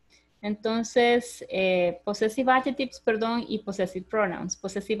 ¿verdad? Entonces, possessive adjectives, perdón, y possessive pronouns.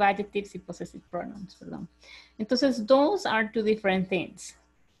 Possessive adjectives y possessive pronouns, perdón. Entonces, those are two different things,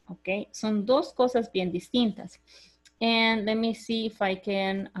 ¿ok? Son dos cosas bien distintas. And let me see if I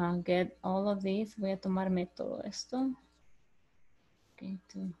can get all of these. Voy a tomarme todo esto. Okay,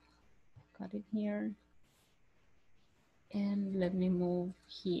 to cut it here. And let me move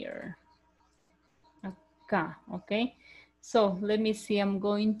here. Acá, okay. So let me see, I'm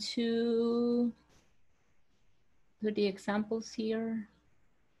going to do the examples here.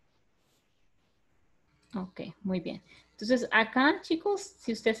 Ok, muy bien. Entonces acá, chicos,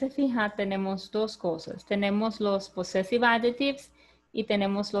 si usted se fija, tenemos dos cosas. Tenemos los possessive adjectives y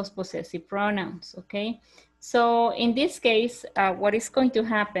tenemos los possessive pronouns, ok. So in this case, what is going to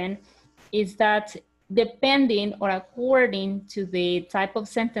happen is that depending or according to the type of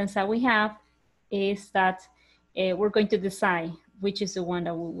sentence that we have, is that we're going to decide which is the one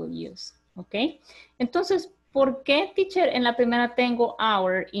that we will use, ¿ok? Entonces, ¿por qué, teacher, en la primera tengo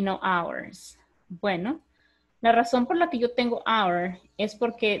our y no ours? Bueno, la razón por la que yo tengo our es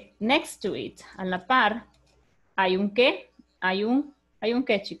porque next to it, a la par, hay un qué, hay un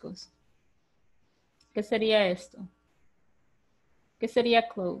qué, chicos. ¿Qué sería esto? ¿Qué sería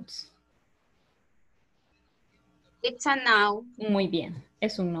clothes? It's a noun. Muy bien,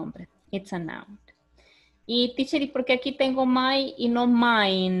 es un nombre. It's a noun. Y teacher, ¿y por qué aquí tengo my y no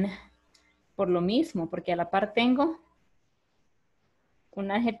mine? Por lo mismo, porque a la par tengo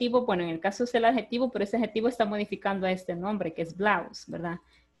un adjetivo. Bueno, en el caso es el adjetivo, pero ese adjetivo está modificando a este nombre, que es blouse, ¿verdad?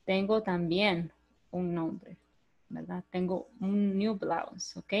 Tengo también un nombre, ¿verdad? Tengo un new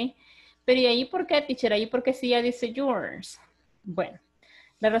blouse, ¿ok? Pero ¿y ahí por qué, teacher? Ahí porque sí ya dice yours. Bueno,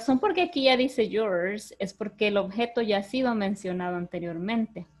 la razón por qué aquí ya dice yours es porque el objeto ya ha sido mencionado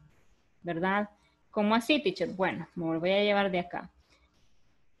anteriormente, ¿verdad? ¿Cómo así, teacher? Bueno, me lo voy a llevar de acá.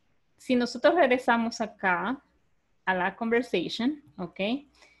 Si nosotros regresamos acá a la conversation, ¿ok?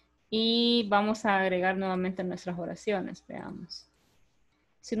 Y vamos a agregar nuevamente nuestras oraciones, veamos.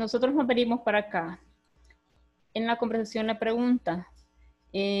 Si nosotros nos venimos para acá, en la conversación le pregunta,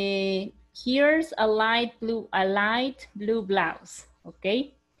 here's a light blue blouse, ¿ok?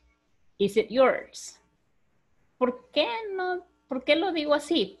 Is it yours? ¿Por qué lo digo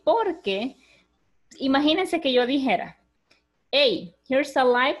así? Porque imagínense que yo dijera, hey, here's a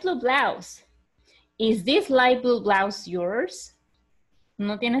light blue blouse. Is this light blue blouse yours?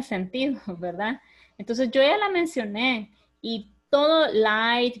 No tiene sentido, ¿verdad? Entonces yo ya la mencioné y todo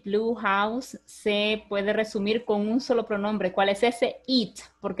light blue house se puede resumir con un solo pronombre. ¿Cuál es ese? It,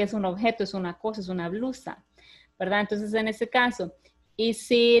 porque es un objeto, es una cosa, es una blusa, ¿verdad? Entonces en ese caso,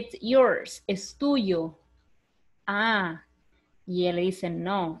 is it yours? ¿Es tuyo? Ah, y él dice,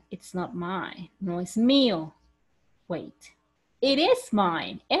 no, it's not mine. No es mío. Wait, it is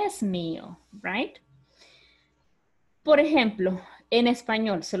mine. Es mío, right? Por ejemplo, en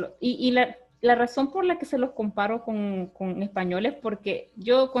español, la razón por la que se los comparo con español es porque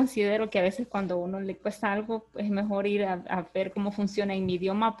yo considero que a veces cuando a uno le cuesta algo, pues es mejor ir a ver cómo funciona en mi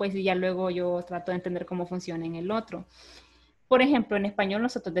idioma, pues y ya luego yo trato de entender cómo funciona en el otro. Por ejemplo, en español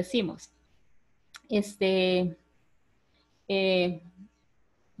nosotros decimos,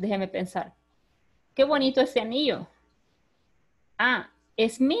 déjeme pensar, qué bonito ese anillo. Ah,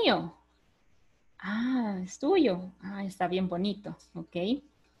 es mío. Ah, es tuyo. Ah, está bien bonito, ¿ok?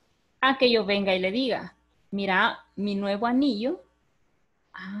 A que yo venga y le diga, mira, mi nuevo anillo.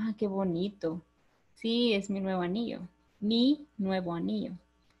 Ah, qué bonito. Sí, es mi nuevo anillo. Mi nuevo anillo.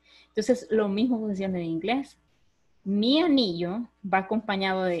 Entonces, lo mismo funciona en inglés. Mi anillo va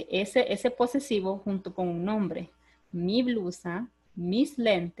acompañado de ese posesivo junto con un nombre. Mi blusa, mis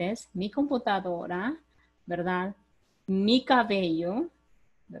lentes, mi computadora, ¿verdad? Mi cabello,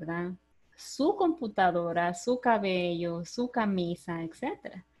 ¿verdad? Su computadora, su cabello, su camisa,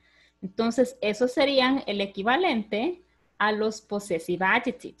 etc. Entonces, esos serían el equivalente a los possessive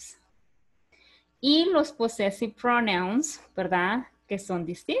adjectives. Y los possessive pronouns, ¿verdad? Que son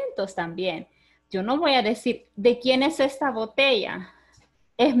distintos también. Yo no voy a decir, ¿de quién es esta botella?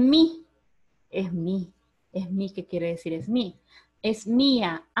 Es mí. Es mí. Es mí, ¿qué quiere decir? Es mí. Es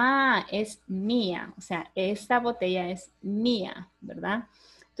mía. Ah, es mía. O sea, esta botella es mía, ¿verdad?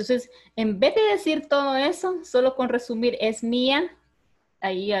 Entonces, en vez de decir todo eso, solo con resumir es mía,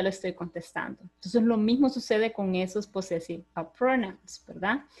 ahí ya lo estoy contestando. Entonces, lo mismo sucede con esos possessive pronouns,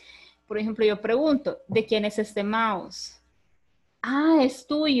 ¿verdad? Por ejemplo, yo pregunto, ¿de quién es este mouse? Ah, es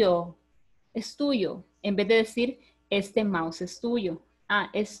tuyo. Es tuyo. En vez de decir, este mouse es tuyo. Ah,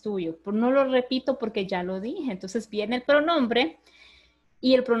 es tuyo. Pero no lo repito porque ya lo dije. Entonces, viene el pronombre.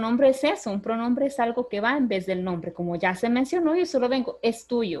 Y el pronombre es eso, un pronombre es algo que va en vez del nombre. Como ya se mencionó, yo solo vengo, es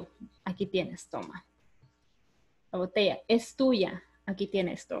tuyo. Aquí tienes, toma. La botella, es tuya. Aquí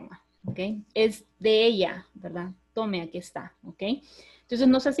tienes, toma. ¿Ok? Es de ella, ¿verdad? Tome, aquí está. ¿Ok? Entonces,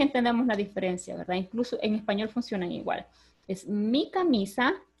 no sé si entendemos la diferencia, ¿verdad? Incluso en español funcionan igual. Es mi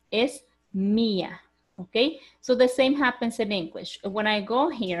camisa, es mía. ¿Ok? So, the same happens in English. When I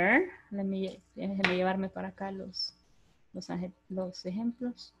go here, déjenme llevarme para acá los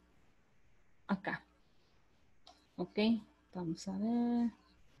ejemplos. Acá. Ok, vamos a ver.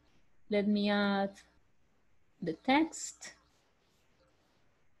 Let me add the text.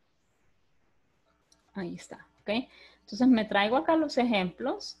 Ahí está, ok. Entonces me traigo acá los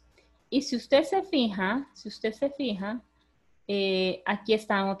ejemplos. Y si usted se fija, aquí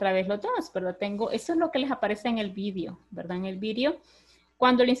están otra vez los dos, ¿verdad? Eso es lo que les aparece en el vídeo, ¿verdad? En el vídeo,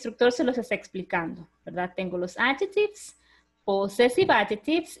 cuando el instructor se los está explicando, ¿verdad? Tengo los adjectives, possessive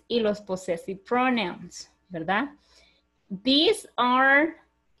adjectives y los possessive pronouns, ¿verdad? These are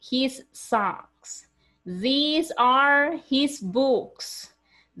his socks. These are his books.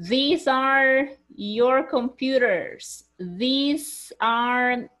 These are your computers. These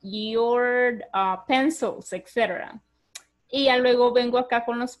are your pencils, etc. Y ya luego vengo acá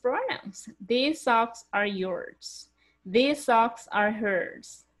con los pronouns. These socks are yours. These socks are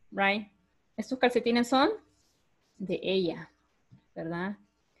hers, right? Estos calcetines son de ella, ¿verdad?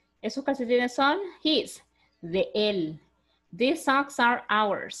 Estos calcetines son his, de él. These socks are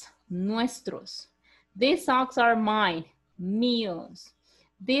ours, nuestros. These socks are mine, míos.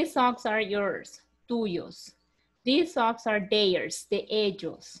 These socks are yours, tuyos. These socks are theirs, de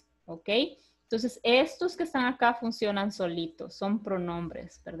ellos, ¿ok? Entonces, estos que están acá funcionan solitos, son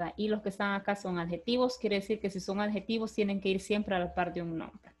pronombres, ¿verdad? Y los que están acá son adjetivos, quiere decir que si son adjetivos tienen que ir siempre a la par de un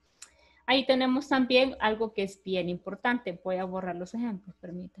nombre. Ahí tenemos también algo que es bien importante. Voy a borrar los ejemplos,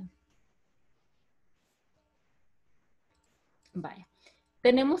 permítanme. Vaya.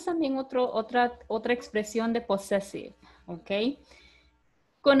 Tenemos también otra expresión de possessive, ¿ok?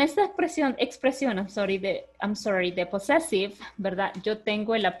 Con esta expresión, de possessive, ¿verdad? Yo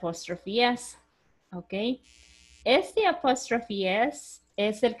tengo el apóstrofe S, ¿ok? Este apóstrofe S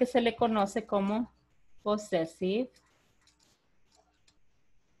es el que se le conoce como possessive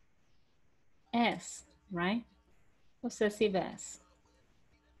S, right? Possessive S,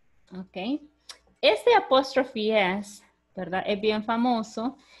 ¿ok? Este apóstrofe S, ¿verdad? Es bien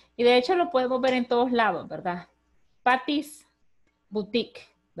famoso y de hecho lo podemos ver en todos lados, ¿verdad? Patty's Boutique,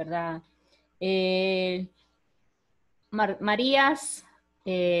 ¿verdad? Marías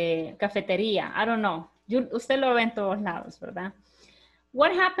Cafetería, I don't know. Usted lo ve en todos lados, ¿verdad?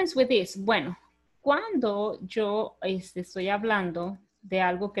 What happens with this? Bueno, cuando yo estoy hablando de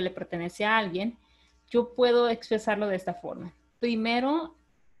algo que le pertenece a alguien, yo puedo expresarlo de esta forma. Primero,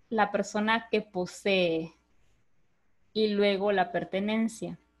 la persona que posee y luego la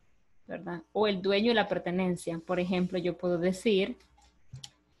pertenencia, ¿verdad? O el dueño y la pertenencia. Por ejemplo, yo puedo decir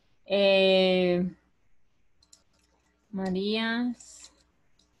María's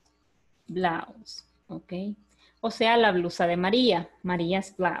blouse, ¿ok? O sea, la blusa de María.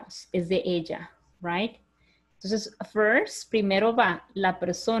 María's blouse es de ella, right? Entonces, primero va la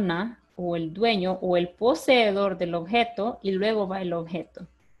persona o el dueño o el poseedor del objeto y luego va el objeto.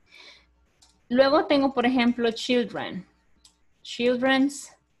 Luego tengo, por ejemplo, children.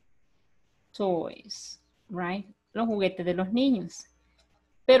 Children's toys, right? Los juguetes de los niños.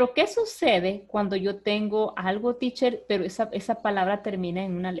 Pero, ¿qué sucede cuando yo tengo algo, teacher, pero esa palabra termina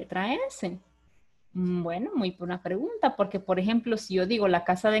en una letra S? Bueno, muy buena pregunta, porque, por ejemplo, si yo digo la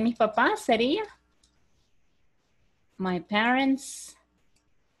casa de mis papás, sería my parents'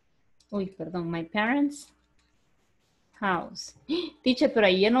 house. Teacher, pero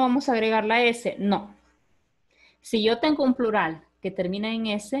ahí ya no vamos a agregar la S. No. Si yo tengo un plural que termina en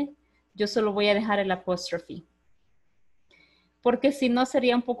S, yo solo voy a dejar el apóstrofe. Porque si no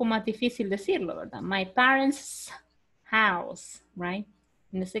sería un poco más difícil decirlo, ¿verdad? My parents' house, right?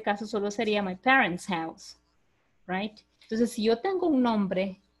 En este caso solo sería my parents' house, right? Entonces, si yo tengo un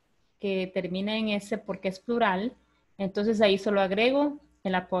nombre que termina en S porque es plural, entonces ahí solo agrego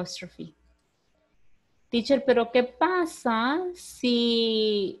el apóstrofe. Teacher, pero ¿qué pasa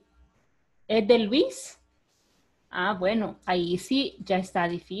si es de Luis? Ah, bueno, ahí sí ya está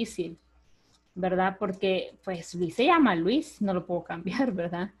difícil, ¿verdad? Porque, pues, Luis se llama Luis, no lo puedo cambiar,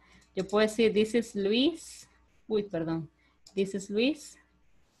 ¿verdad? Yo puedo decir, this is Luis, this is Luis'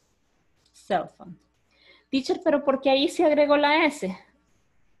 cell phone. Teacher, pero ¿por qué ahí se agregó la S?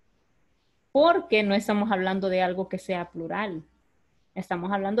 Porque no estamos hablando de algo que sea plural.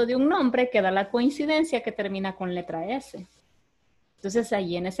 Estamos hablando de un nombre que da la coincidencia que termina con letra S. Entonces,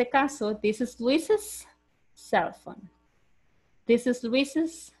 ahí en ese caso, this is Luis's cell phone. This is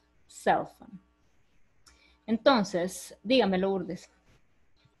Luis's cell phone. Entonces, dígame, Lourdes.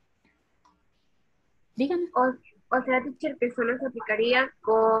 Dígame. O sea, teacher, que solo se aplicaría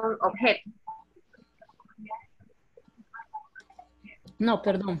con objeto. No,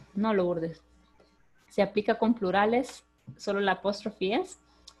 perdón, no, Lourdes. Se aplica con plurales, solo la apóstrofe es.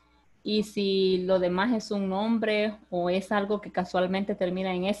 Y si lo demás es un nombre o es algo que casualmente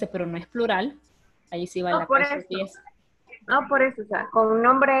termina en S, pero no es plural, ahí sí va la apóstrofe es. No, por eso, o sea, con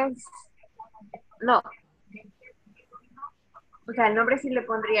nombres, no. O sea, el nombre sí le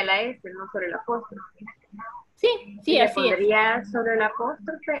pondría la S, no solo el apóstrofe. Sí, y así le pondría solo el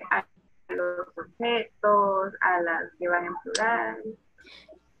apóstrofe a los objetos, a las que van en plural.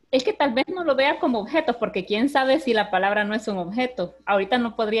 Es que tal vez no lo vea como objetos, porque quién sabe si la palabra no es un objeto. Ahorita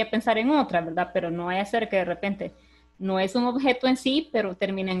no podría pensar en otra, ¿verdad? Pero no vaya a ser que de repente no es un objeto en sí, pero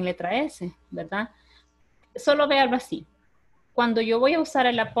termina en letra S, ¿verdad? Solo véalo así. Cuando yo voy a usar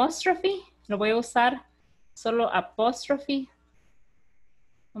el apóstrofe, lo voy a usar solo apóstrofe.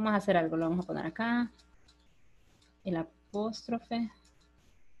 Vamos a hacer algo, lo vamos a poner acá. El apóstrofe.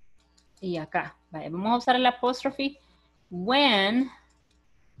 Y acá. Vale, vamos a usar el apóstrofe when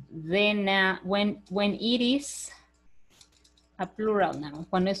it is a plural noun.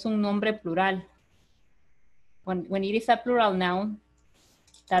 Cuando es un nombre plural. When it is a plural noun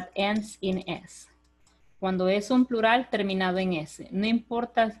that ends in S. Cuando es un plural terminado en S. No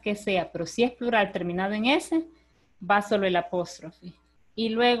importa que sea, pero si es plural terminado en S, va solo el apóstrofe. Y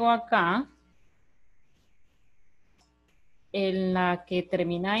luego acá, en la que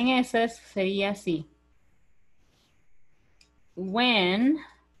termina en S sería así. When,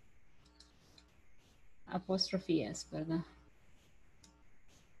 apóstrofe S, ¿verdad?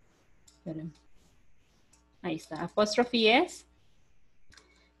 Esperen. Ahí está, apóstrofe S.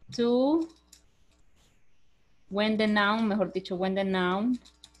 To, when the noun, mejor dicho, when the noun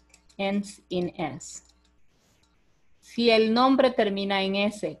ends in S. Si el nombre termina en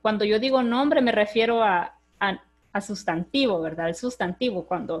S. Cuando yo digo nombre me refiero a sustantivo, ¿verdad? El sustantivo,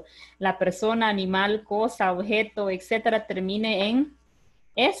 cuando la persona, animal, cosa, objeto, etcétera, termine en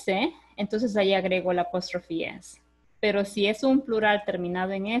S, entonces ahí agrego el apóstrofe S. Pero si es un plural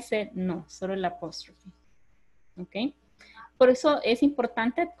terminado en S, no, solo el apóstrofe. ¿Ok? Por eso es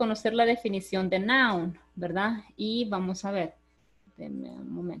importante conocer la definición de noun, ¿verdad? Y vamos a ver. Denme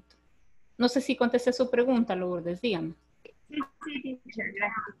un momento. No sé si contesté su pregunta, Lourdes, dígame. Sí, teacher,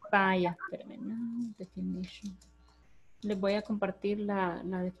 gracias. Vaya, espérame, noun, definition. Les voy a compartir la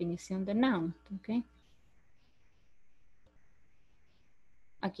definición de noun, ¿ok?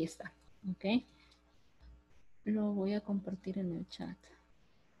 Aquí está, ¿ok? Lo voy a compartir en el chat.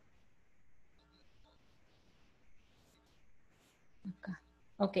 Acá.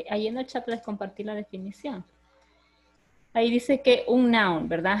 Ok, ahí en el chat les compartí la definición. Ahí dice que un noun,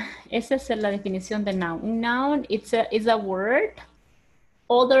 ¿verdad? Esa es la definición de noun. Un noun is a word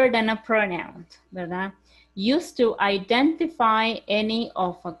other than a pronoun, ¿verdad? Used to identify any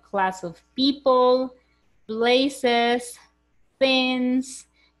of a class of people, places, things,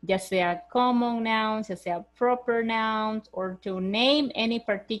 ya sea common nouns, ya sea proper nouns, or to name any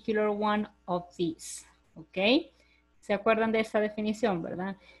particular one of these, ¿ok? ¿Se acuerdan de esa definición,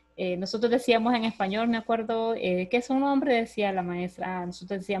 verdad? Nosotros decíamos en español, me acuerdo, ¿qué es un nombre? Decía la maestra.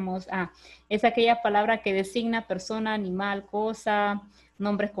 Nosotros decíamos, es aquella palabra que designa persona, animal, cosa,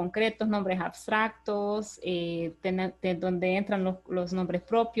 nombres concretos, nombres abstractos, donde entran los nombres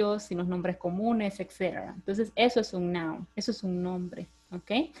propios y los nombres comunes, etc. Entonces, eso es un noun, eso es un nombre,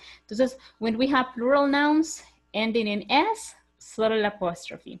 ¿ok? Entonces, when we have plural nouns ending in S, solo el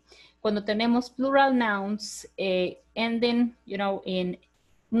apóstrofe. Cuando tenemos plural nouns ending,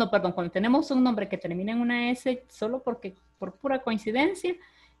 cuando tenemos un nombre que termina en una S solo por pura coincidencia,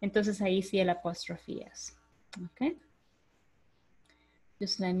 entonces ahí sí el apóstrofe es. ¿Ok?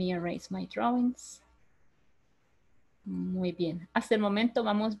 Just let me erase my drawings. Muy bien. Hasta el momento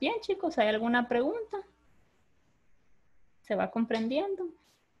vamos bien, chicos. ¿Hay alguna pregunta? ¿Se va comprendiendo?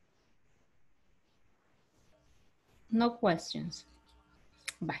 No questions.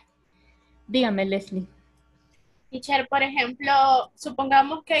 Bye. Dígame, Leslie. Teacher, por ejemplo,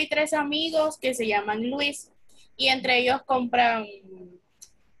 supongamos que hay 3 amigos que se llaman Luis y entre ellos compran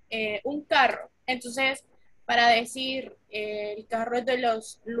un carro. Entonces, para decir el carro es de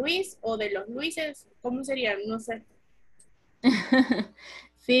los Luis o de los Luises, ¿cómo sería? No sé.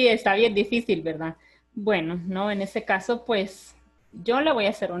 Sí, está bien difícil, ¿verdad? Bueno, no, en ese caso, pues, yo le voy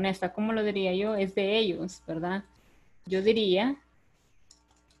a ser honesta. ¿Cómo lo diría yo? Es de ellos, ¿verdad? Yo diría...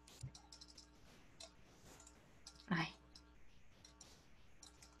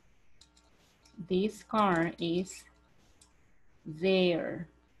 This car is theirs,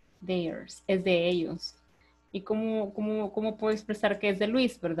 es de ellos. ¿Y cómo puedo expresar que es de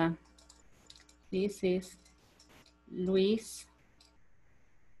Luis, verdad? This is Luis's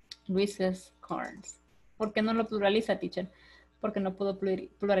cars. ¿Por qué no lo pluraliza, teacher? Porque no puedo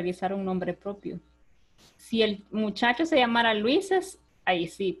pluralizar un nombre propio. Si el muchacho se llamara Luises, ahí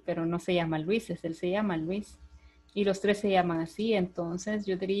sí, pero no se llama Luises, él se llama Luis. Y los 3 se llaman así, entonces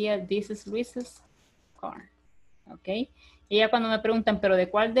yo diría, this is Luis's car. ¿Ok? Y ya cuando me preguntan, ¿pero de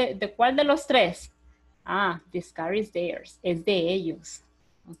cuál de los 3? This car is theirs, es de ellos.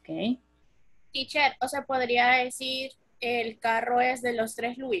 ¿Ok? Teacher, o sea, podría decir, el carro es de los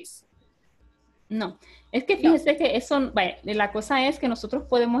 3 Luis. No, es que fíjese que eso, vaya, la cosa es que nosotros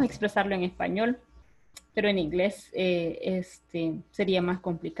podemos expresarlo en español, pero en inglés sería más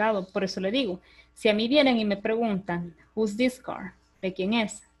complicado. Por eso le digo, si a mí vienen y me preguntan, who's this car? ¿De quién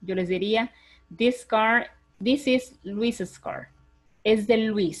es? Yo les diría, this is Luis's car. Es de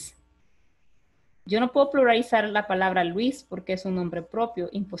Luis. Yo no puedo pluralizar la palabra Luis porque es un nombre propio.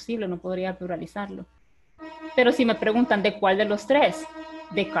 Imposible, no podría pluralizarlo. Pero si me preguntan de cuál de los tres,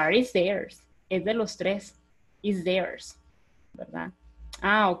 the car is theirs. Es de los tres. Is theirs. ¿Verdad?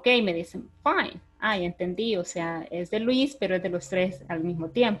 Ah, ok, me dicen, fine. Ah, ya entendí. O sea, es de Luis, pero es de los tres al mismo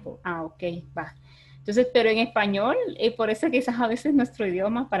tiempo. Ah, ok, va. Entonces, pero en español, por eso quizás a veces nuestro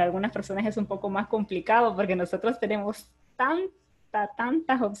idioma para algunas personas es un poco más complicado porque nosotros tenemos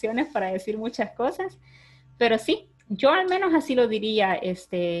tantas opciones para decir muchas cosas. Pero sí, yo al menos así lo diría,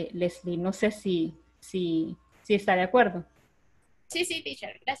 Leslie. No sé si está de acuerdo. Sí,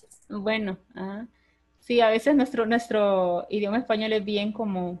 teacher, gracias. Bueno, sí, a veces nuestro idioma español es bien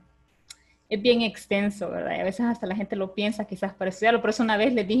extenso, ¿verdad? Y a veces hasta la gente lo piensa quizás para estudiarlo. Por eso una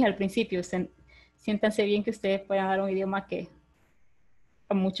vez les dije al principio, siéntanse bien que ustedes puedan dar un idioma que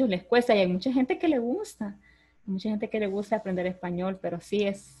a muchos les cuesta y hay mucha gente que le gusta. Mucha gente que le gusta aprender español, pero sí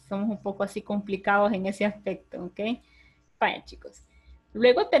somos un poco así complicados en ese aspecto, ¿ok? Vaya, chicos.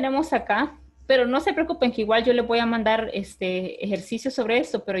 Luego tenemos acá, pero no se preocupen que igual yo les voy a mandar ejercicios sobre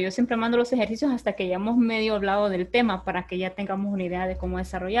esto, pero yo siempre mando los ejercicios hasta que ya hemos medio hablado del tema para que ya tengamos una idea de cómo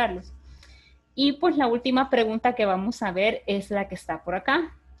desarrollarlos. Y pues la última pregunta que vamos a ver es la que está por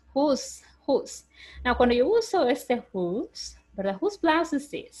acá. Whose. Now, cuando yo uso whose, ¿verdad? Whose blouse is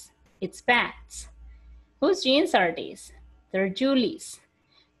this? It's Pat's. Whose jeans are these? They're Julie's.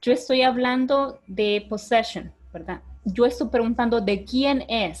 Yo estoy hablando de possession, ¿verdad? Yo estoy preguntando de quién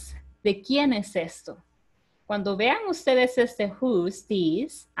es esto. Cuando vean ustedes whose,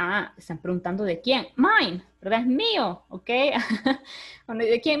 these, están preguntando de quién. Mine, ¿verdad? Es mío, ¿ok?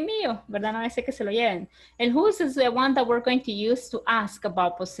 ¿De quién mío? ¿Verdad? No dice que se lo lleven. El whose is the one that we're going to use to ask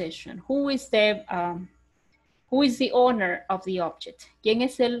about possession. Who is the owner of the object? ¿Quién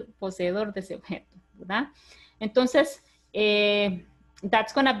es el poseedor de ese objeto? ¿Verdad? Entonces,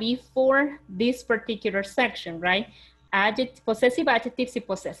 that's going to be for this particular section, right? Possessive adjectives y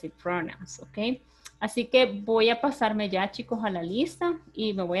possessive pronouns, ¿ok? Así que voy a pasarme ya, chicos, a la lista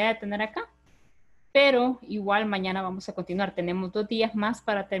y me voy a detener acá. Pero igual mañana vamos a continuar. Tenemos 2 días más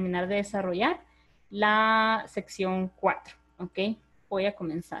para terminar de desarrollar la sección 4, ¿ok? Voy a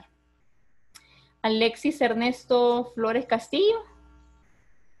comenzar. Alexis Ernesto Flores Castillo.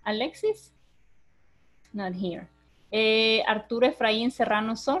 Alexis? Not here. Arturo Efraín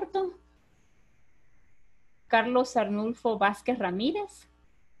Serrano Sordo. Carlos Arnulfo Vázquez Ramírez.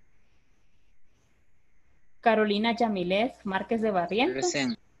 Carolina Yamilet Márquez de Barrientos.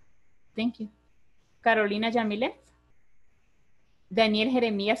 Present. Thank you. Carolina Yamilet. Daniel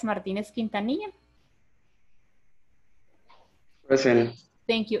Jeremías Martínez Quintanilla. Present.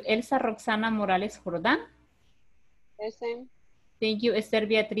 Thank you. Elsa Roxana Morales Jordán. Present. Thank you. Esther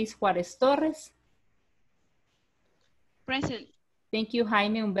Beatriz Juárez Torres. Present. Thank you.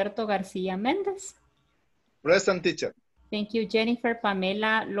 Jaime Humberto García Méndez. Present, teacher. Thank you. Jennifer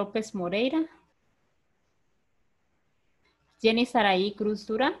Pamela López Moreira. Jenny Saraí Cruz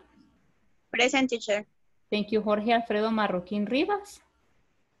Durán. Present, teacher. Thank you. Jorge Alfredo Marroquín Rivas.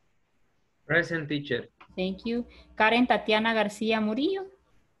 Present, teacher. Thank you. Karen Tatiana García Murillo.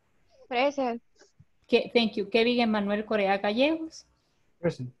 Present. Thank you. Kevin Emanuel Correa Gallegos.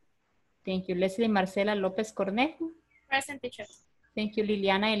 Present. Thank you. Leslie Marcela López Cornejo. Present, teacher. Thank you.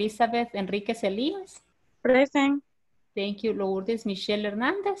 Liliana Elizabeth Enríquez Elías. Present. Thank you. Lourdes Michelle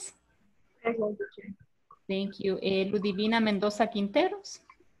Hernández. Present, teacher. Thank you. Ludivina Mendoza Quinteros.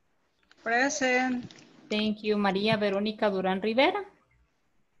 Present. Thank you. María Verónica Durán Rivera.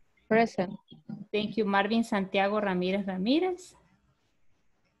 Present. Thank you. Marvin Santiago Ramírez Ramírez.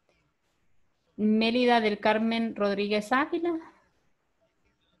 Mélida del Carmen Rodríguez Ávila.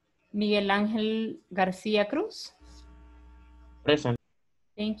 Miguel Ángel García Cruz. Present.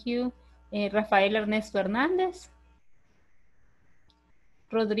 Thank you. Rafael Ernesto Hernández.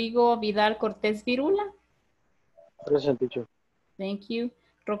 Rodrigo Vidal Cortés Virula. Present, teacher. Thank you.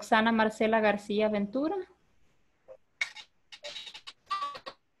 Roxana Marcela García Ventura.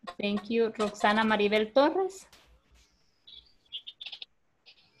 Thank you. Roxana Maribel Torres.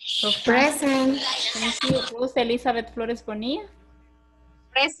 Present. Thank you. Ruth Elizabeth Flores Bonilla.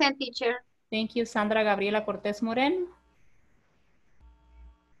 Present, teacher. Thank you. Sandra Gabriela Cortés Moreno.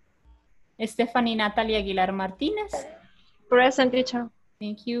 Stephanie Natalia Aguilar Martínez. Present, teacher.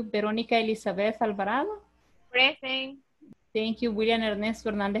 Thank you. Verónica Elizabeth Alvarado. Present. Thank you. William Ernesto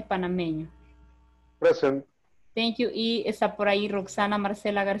Hernández Panameño. Present. Thank you. Y está por ahí Roxana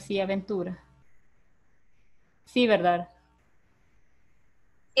Marcela García Ventura. Sí, ¿verdad?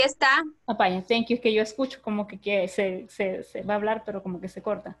 Sí está. Vaya, thank you. Es que yo escucho como que se va a hablar, pero como que se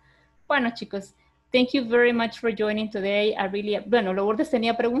corta. Bueno, chicos, thank you very much for joining today. Bueno, Lourdes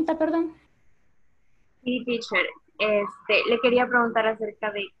tenía pregunta, perdón. Sí, teacher. Le quería preguntar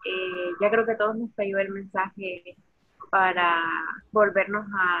acerca de, ya creo que todos nos cayó el mensaje para volvernos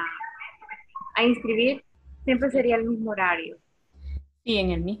a inscribir. Siempre sería el mismo horario. Sí, en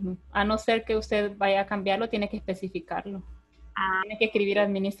el mismo. A no ser que usted vaya a cambiarlo, tiene que especificarlo. Tiene que escribir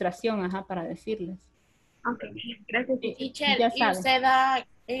administración, para decirles. Ok, gracias. Teacher, Ya ¿y sabe. usted da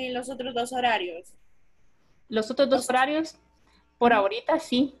los otros 2 horarios? Los otros 2 horarios, por ahorita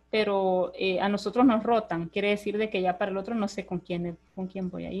sí, pero a nosotros nos rotan. Quiere decir de que ya para el otro no sé con quién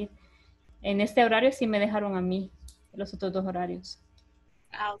voy a ir. En este horario sí me dejaron a mí los otros 2 horarios.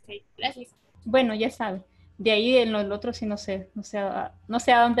 Ok, gracias. Bueno, ya sabe. De ahí en el otro sí no sé a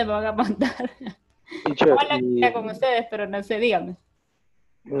dónde me van a mandar. Teacher, Hola, y con ustedes, pero no sé, dígame.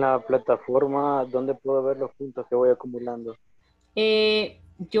 en la plataforma, ¿dónde puedo ver los puntos que voy acumulando?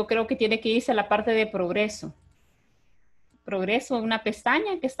 Yo creo que tiene que irse a la parte de progreso. Progreso, una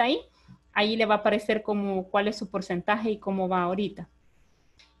pestaña que está ahí. Ahí le va a aparecer como cuál es su porcentaje y cómo va ahorita.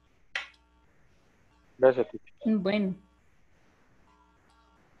 Gracias, teacher.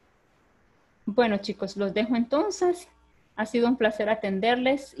 Bueno, chicos, los dejo entonces. Ha sido un placer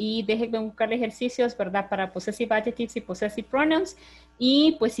atenderles y déjenme buscar ejercicios, ¿verdad? Para possessive adjectives y possessive pronouns.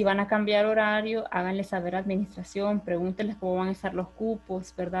 Y pues si van a cambiar horario, háganles saber a administración, pregúntenles cómo van a estar los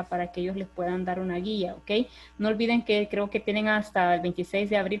cupos, ¿verdad? Para que ellos les puedan dar una guía, ¿ok? No olviden que creo que tienen hasta el 26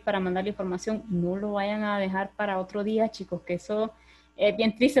 de abril para mandar la información. No lo vayan a dejar para otro día, chicos, que eso es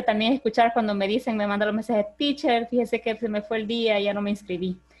bien triste también escuchar cuando me mandan los mensajes, teacher, fíjese que se me fue el día y ya no me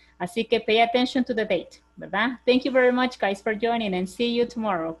inscribí. Así que pay attention to the date, ¿verdad? Thank you very much, guys, for joining and see you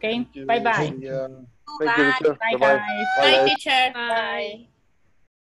tomorrow, okay? Bye-bye. Thank you, teacher. Bye, Bye-bye. guys. Bye, teacher. Bye.